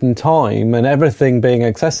certain time and everything being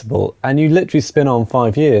accessible, and you literally spin on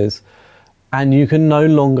 5 years, and you can no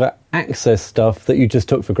longer access stuff that you just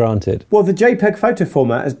took for granted. Well, the JPEG photo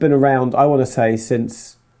format has been around, I want to say,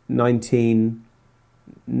 since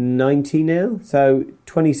 1990 now, so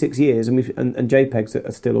 26 years, and JPEGs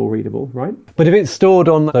are still all readable, right? But if it's stored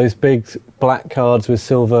on those big black cards with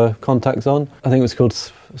silver contacts on, I think it was called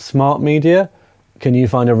Smart Media, can you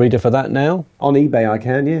find a reader for that now? On eBay I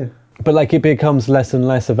can, yeah. But like it becomes less and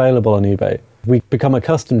less available on eBay. We become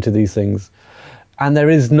accustomed to these things, and there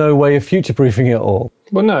is no way of future-proofing it all.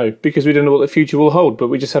 Well, no, because we don't know what the future will hold, but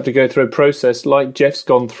we just have to go through a process like Jeff's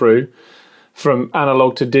gone through, from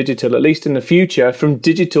analog to digital. At least in the future, from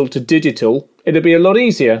digital to digital, it'll be a lot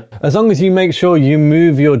easier. As long as you make sure you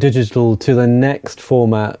move your digital to the next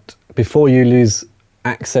format before you lose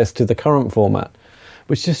access to the current format,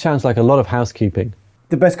 which just sounds like a lot of housekeeping.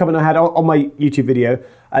 The best comment I had on my YouTube video,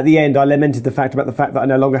 at the end I lamented the fact that I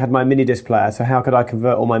no longer had my mini disc player, so how could I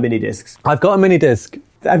convert all my mini discs? I've got a mini disc.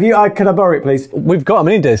 Have you? Can I borrow it, please? We've got a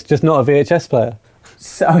mini disc, just not a VHS player.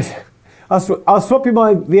 So I'll swap you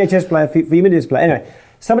my VHS player for your mini disc player. Anyway,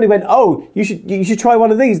 somebody went, "Oh, you should try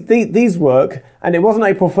one of these. These work." And it wasn't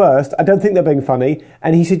April 1st. I don't think they're being funny.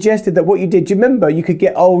 And he suggested that what you did. Do you remember you could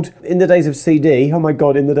get old in the days of CD? Oh my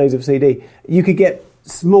God, in the days of CD, you could get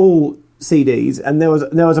small CDs, and there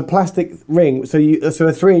was a plastic ring, so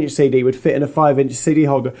a 3-inch CD would fit in a 5-inch CD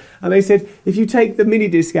holder. And they said if you take the mini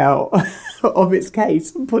disc out of its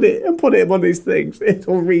case and put it in one of these things,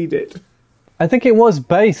 it'll read it. I think it was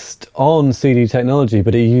based on CD technology,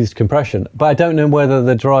 but it used compression. But I don't know whether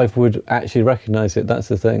the drive would actually recognise it. That's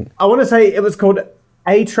the thing. I want to say it was called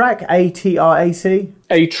A-Track, A-T-R-A-C.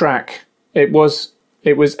 A-Track. It was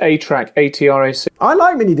A-Track, A-T-R-A-C. I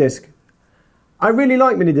like minidisc. I really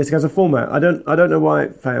like minidisc as a format. I don't know why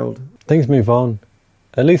it failed. Things move on.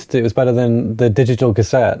 At least it was better than the digital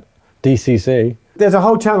cassette, DCC. There's a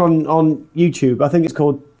whole channel on YouTube. I think it's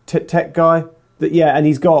called Tech Guy. And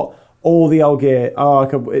he's got all the old gear.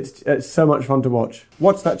 It's so much fun to watch.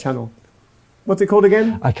 Watch that channel. What's it called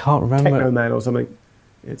again? I can't remember. Techno Man or something.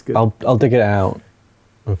 It's good. I'll dig it out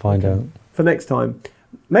and find out. For next time.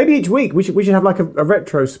 Maybe each week we should have like a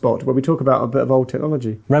retro spot where we talk about a bit of old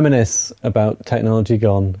technology. Reminisce about technology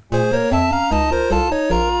gone.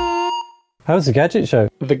 How was the Gadget Show?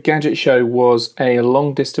 The Gadget Show was a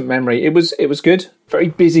long distant memory. It was good. Very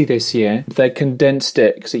busy this year. They condensed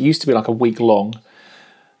it because it used to be like a week long.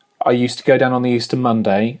 I used to go down on the Easter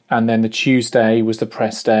Monday, and then the Tuesday was the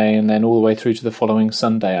press day, and then all the way through to the following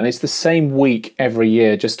Sunday. And it's the same week every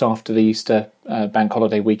year, just after the Easter bank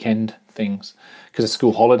holiday weekend things, because of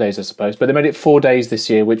school holidays, I suppose. But they made it 4 days this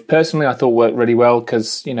year, which personally I thought worked really well,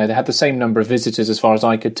 because they had the same number of visitors as far as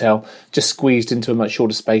I could tell, just squeezed into a much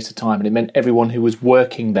shorter space of time, and it meant everyone who was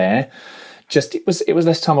working there, it was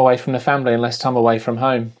less time away from the family and less time away from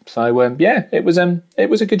home. So it was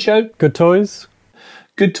a good show. Good toys.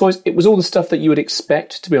 Good toys. It was all the stuff that you would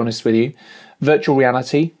expect, to be honest with you. Virtual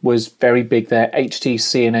reality was very big there.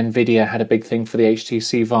 HTC and Nvidia had a big thing for the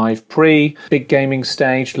HTC Vive Pre. Big gaming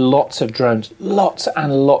stage, lots of drones. Lots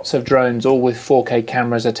and lots of drones, all with 4K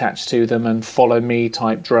cameras attached to them and follow me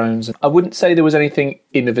type drones. I wouldn't say there was anything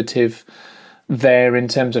innovative there in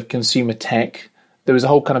terms of consumer tech. There was a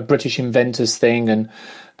whole kind of British inventors thing, and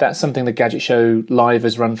that's something the Gadget Show Live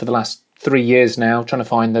has run for the last 3 years now, trying to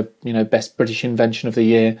find the best British invention of the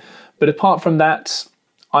year. But apart from that,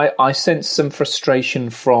 I sense some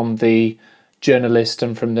frustration from the journalist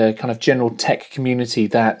and from the kind of general tech community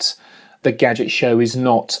that the Gadget Show is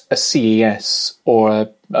not a CES or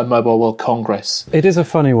a Mobile World Congress. It is a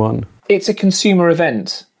funny one. It's a consumer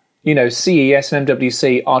event. You know, CES and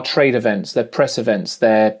MWC are trade events, they're press events,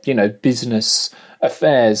 they're, you know, business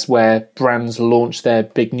affairs where brands launch their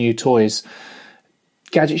big new toys.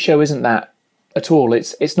 Gadget Show isn't that at all.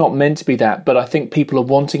 It's not meant to be that, but I think people are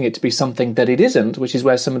wanting it to be something that it isn't, which is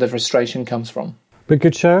where some of the frustration comes from. But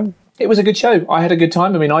good show? It was a good show. I had a good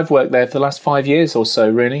time. I mean, I've worked there for the last 5 years or so,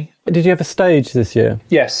 really. Did you have a stage this year?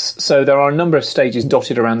 Yes. So there are a number of stages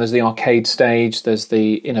dotted around. There's the arcade stage, there's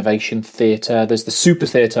the innovation theatre, there's the super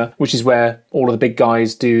theatre, which is where all of the big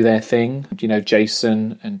guys do their thing. You know,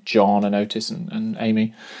 Jason and John and Otis and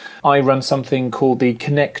Amy. I run something called the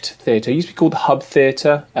Connect Theatre. It used to be called the Hub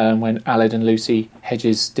Theatre when Aled and Lucy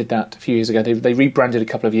Hedges did that a few years ago. They rebranded a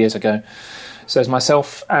couple of years ago. So there's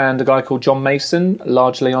myself and a guy called John Mason,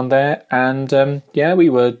 largely on there. And we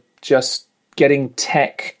were just getting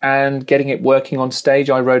tech and getting it working on stage.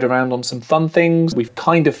 I rode around on some fun things. We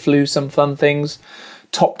kind of flew some fun things.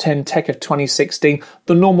 Top 10 tech of 2016.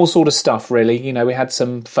 The normal sort of stuff, really. You know, we had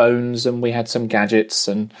some phones and we had some gadgets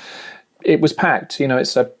and it was packed. You know,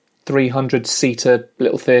 it's a 300-seater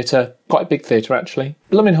little theatre. Quite a big theatre, actually.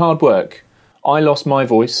 Blooming hard work. I lost my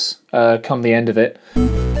voice come the end of it.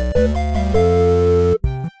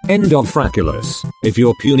 End of Fraculous. If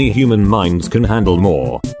your puny human minds can handle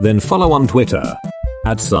more, then follow on Twitter.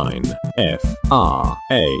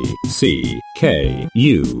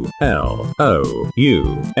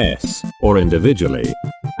 @FRACKULOUS or individually.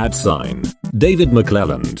 @David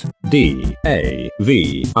McClelland.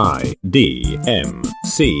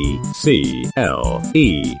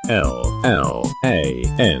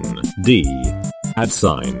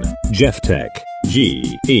 DAVIDMCCLELLAND. Jeff Tech.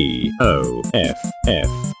 GEOFFTECH.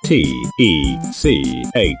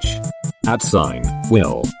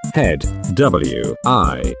 @Will Head. WILLHEAD.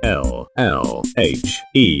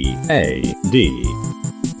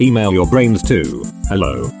 Email your brains to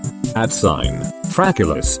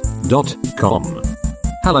hello@fraculous.com.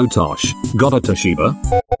 Hello Tosh, got a Toshiba?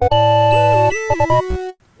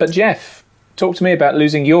 But Jeff, talk to me about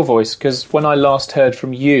losing your voice, because when I last heard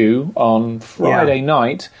from you on Friday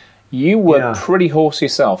night, you were pretty hoarse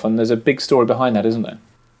yourself, and there's a big story behind that, isn't there?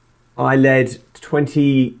 I led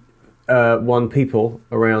 21 people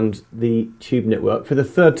around the Tube network for the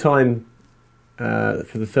third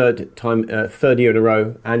year in a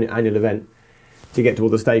row, annual event, to get to all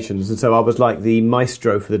the stations. And so I was like the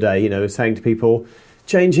maestro for the day, you know, saying to people,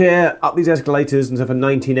 change here, up these escalators. And so for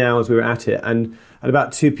 19 hours we were at it. And at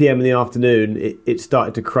about 2 p.m. in the afternoon, it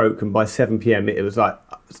started to croak. And by 7 p.m. it was like,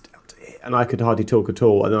 and I could hardly talk at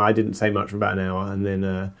all. And then I didn't say much for about an hour. And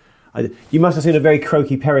then you must have seen a very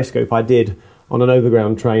croaky periscope I did on an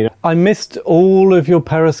overground train. I missed all of your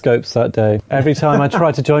periscopes that day. Every time I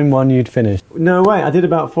tried to join one, you'd finished. No way, I did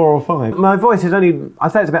about 4 or 5. My voice is only,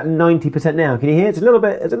 I'd say it's about 90% now. Can you hear? It's a little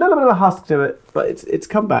bit of a husk to it, but it's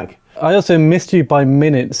come back. I also missed you by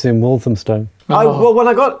minutes in Walthamstow. When I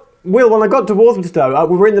got to Walthamstow,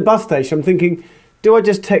 we were in the bus station. I'm thinking, do I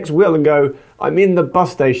just text Will and go, I'm in the bus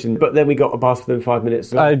station? But then we got a bus within 5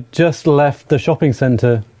 minutes. I just left the shopping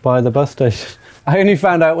centre by the bus station. I only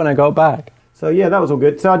found out when I got back. So yeah, that was all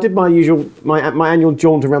good. So I did my annual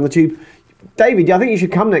jaunt around the Tube. David, I think you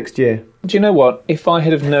should come next year. Do you know what? If I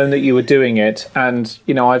had have known that you were doing it, and,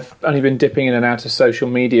 you know, I've only been dipping in and out of social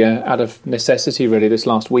media out of necessity, really, this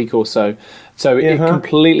last week or so. So it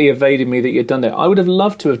completely evaded me that you'd done it. I would have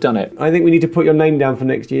loved to have done it. I think we need to put your name down for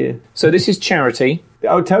next year. So this is charity.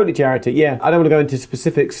 Oh, totally charity, yeah. I don't want to go into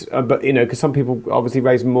specifics, but, you know, because some people obviously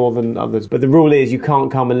raise more than others. But the rule is you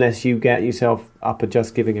can't come unless you get yourself up a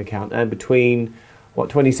Just Giving account. And between,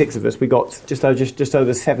 26 of us, we got just over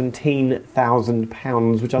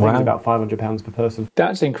 £17,000, which I think is about £500 per person.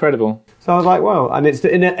 That's incredible. So I was like, well, and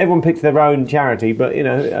everyone picks their own charity, but, you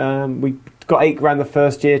know, we got $8,000 the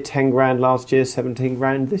first year, $10,000 last year,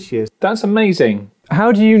 $17,000 this year. That's amazing.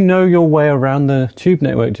 How do you know your way around the Tube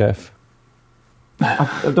network, Jeff?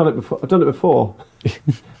 I've done it before.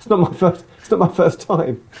 It's not my first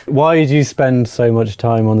time. Why did you spend so much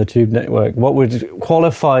time on the Tube network? What would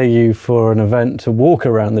qualify you for an event to walk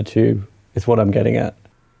around the Tube? Is what I'm getting at.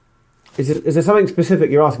 Is there something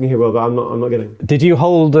specific you're asking here, Will, that I'm not getting? Did you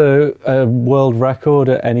hold a world record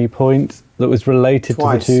at any point that was related to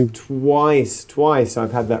the Tube? Twice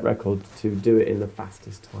I've had that record to do it in the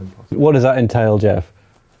fastest time possible. What does that entail, Jeff?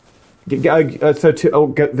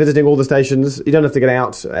 Visiting all the stations. You don't have to get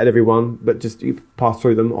out at every one, but just you pass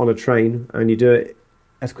through them on a train, and you do it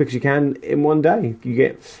as quick as you can in one day.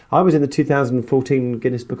 I was in the 2014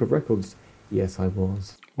 Guinness Book of Records. Yes, I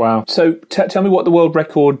was. Wow. So tell me what the world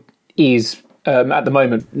record is at the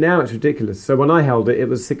moment. Now it's ridiculous. So when I held it, it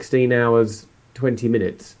was 16 hours, 20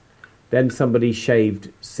 minutes. Then somebody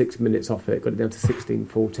shaved 6 minutes off it, got it down to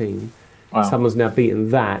 16:14. Wow. Someone's now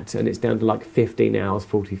beaten that, and it's down to like 15 hours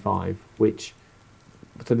 45, which...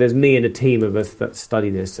 So there's me and a team of us that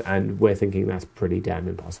study this, and we're thinking that's pretty damn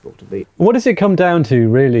impossible to beat. What does it come down to,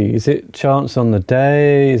 really? Is it chance on the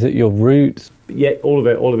day? Is it your route? Yeah, all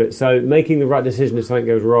of it. So making the right decision if something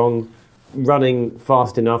goes wrong, running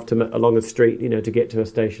fast enough along a street, to get to a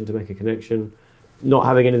station to make a connection, not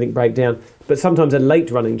having anything break down. But sometimes a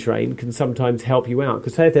late running train can sometimes help you out.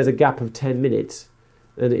 Because say if there's a gap of 10 minutes,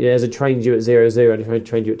 and there's a train due at 00 and a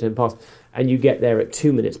train due at 10 past, and you get there at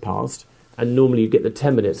 2 minutes past, and normally you get the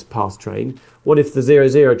 10 minutes past train. What if the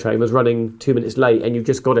 00 train was running 2 minutes late and you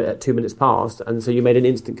just got it at 2 minutes past, and so you made an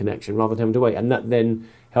instant connection rather than having to wait, and that then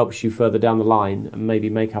helps you further down the line and maybe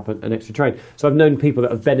make up an extra train. So I've known people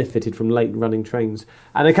that have benefited from late running trains.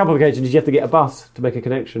 And a couple of occasions you have to get a bus to make a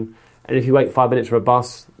connection. And if you wait 5 minutes for a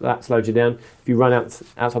bus, that slows you down. If you run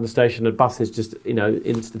outside the station, a bus is just,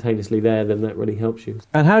 instantaneously there, then that really helps you.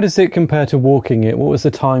 And how does it compare to walking it? What was the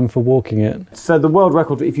time for walking it? So the world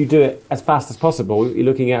record, if you do it as fast as possible, you're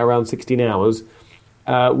looking at around 16 hours.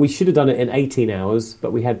 We should have done it in 18 hours,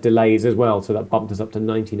 but we had delays as well, so that bumped us up to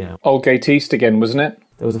 19 hours. Aldgate East again, wasn't it?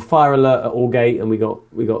 There was a fire alert at Aldgate, and we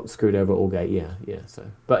got screwed over at Aldgate. Yeah. So,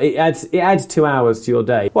 but it adds 2 hours to your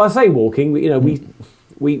day. Well, I say walking.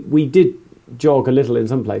 We did jog a little in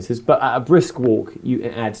some places, but at a brisk walk,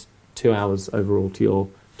 it adds 2 hours overall to your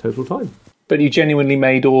total time. But you genuinely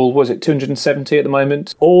made all, was it 270 at the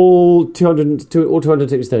moment? All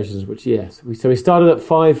 260 stations, which, yes. So we started at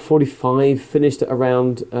 5:45, finished at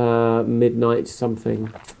around midnight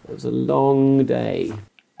something. It was a long day.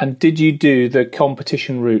 And did you do the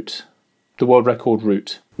competition route, the world record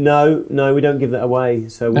route? No, we don't give that away.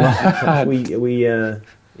 So no,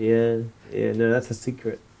 that's a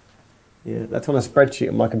secret. Yeah, that's on a spreadsheet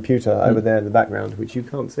on my computer over there in the background, which you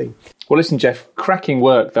can't see. Well, listen, Jeff, cracking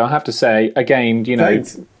work, though, I have to say, again,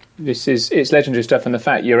 Thanks. It's legendary stuff, and the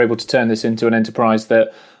fact you're able to turn this into an enterprise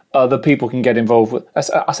that other people can get involved with.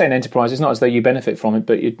 I say an enterprise, it's not as though you benefit from it,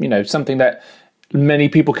 but, something that many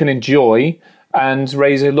people can enjoy and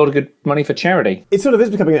raise a lot of good money for charity. It sort of is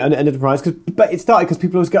becoming an enterprise, but it started because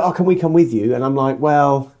people always go, "Oh, can we come with you?" And I'm like,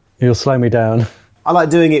 well... You'll slow me down. I like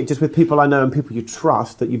doing it just with people I know and people you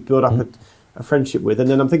trust that you build up a friendship with. And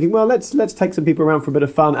then I'm thinking, well, let's take some people around for a bit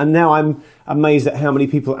of fun. And now I'm amazed at how many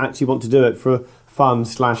people actually want to do it for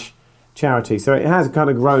fun/charity. So it has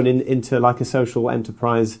kind of grown into like a social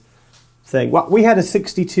enterprise thing. Well, we had a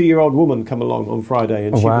 62-year-old woman come along on Friday,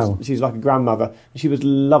 and she's like a grandmother, and she was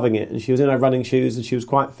loving it, and she was in her running shoes, and she was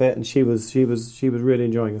quite fit, and she was really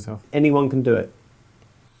enjoying herself. Anyone can do it,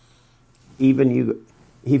 even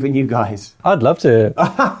you guys. I'd love to.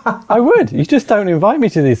 I would. You just don't invite me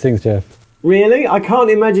to these things, Jeff. Really? I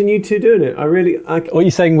can't imagine you two doing it. Or are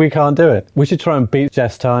you saying we can't do it? We should try and beat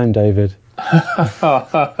Jeff's time, David.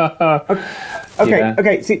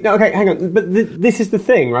 Okay. See, no, okay, hang on. But this is the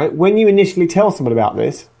thing, right? When you initially tell someone about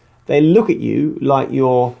this, they look at you like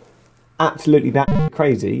you're absolutely that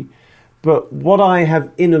crazy. But what I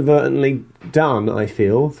have inadvertently done, I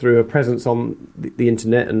feel, through a presence on the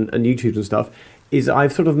internet and YouTube and stuff, is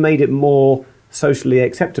I've sort of made it more socially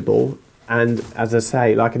acceptable and, as I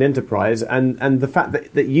say, like an enterprise. And the fact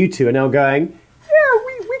that you two are now going, yeah,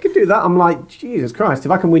 we could do that. I'm like, Jesus Christ,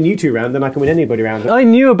 if I can win you two round, then I can win anybody round. I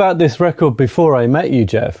knew about this record before I met you,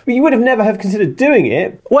 Jeff. But you would have never have considered doing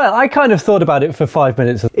it. Well, I kind of thought about it for 5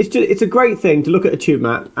 minutes. It's a great thing to look at a tube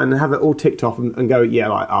map and have it all ticked off and go, yeah,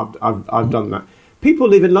 like, I've done that. People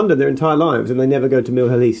live in London their entire lives and they never go to Mill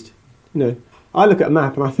Hill East. I look at a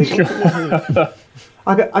map and I think...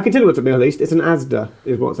 I can tell you what's at Mill Hill East. It's an Asda,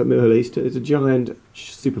 is what's at Mill Hill East. It's a giant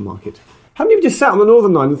supermarket. How many of you just sat on the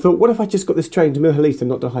Northern Line and thought, what if I just got this train to Mill Hill East and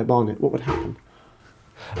not to High Barnet? What would happen?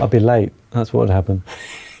 I'd be late. That's what would happen.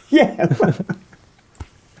 Yeah.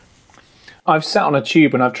 I've sat on a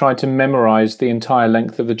tube and I've tried to memorise the entire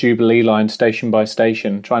length of the Jubilee line station by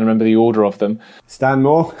station, trying to remember the order of them.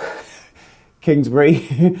 Stanmore,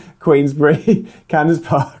 Kingsbury, Queensbury, Canons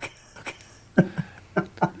Park.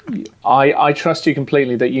 I trust you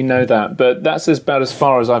completely that you know that, but that's about as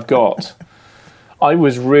far as I've got. I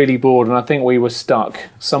was really bored and I think we were stuck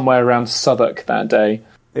somewhere around Southwark that day.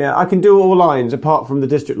 Yeah, I can do all lines apart from the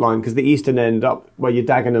district line because the eastern end up where your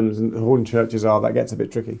Dagenhams and Hornchurches are, that gets a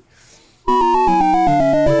bit tricky.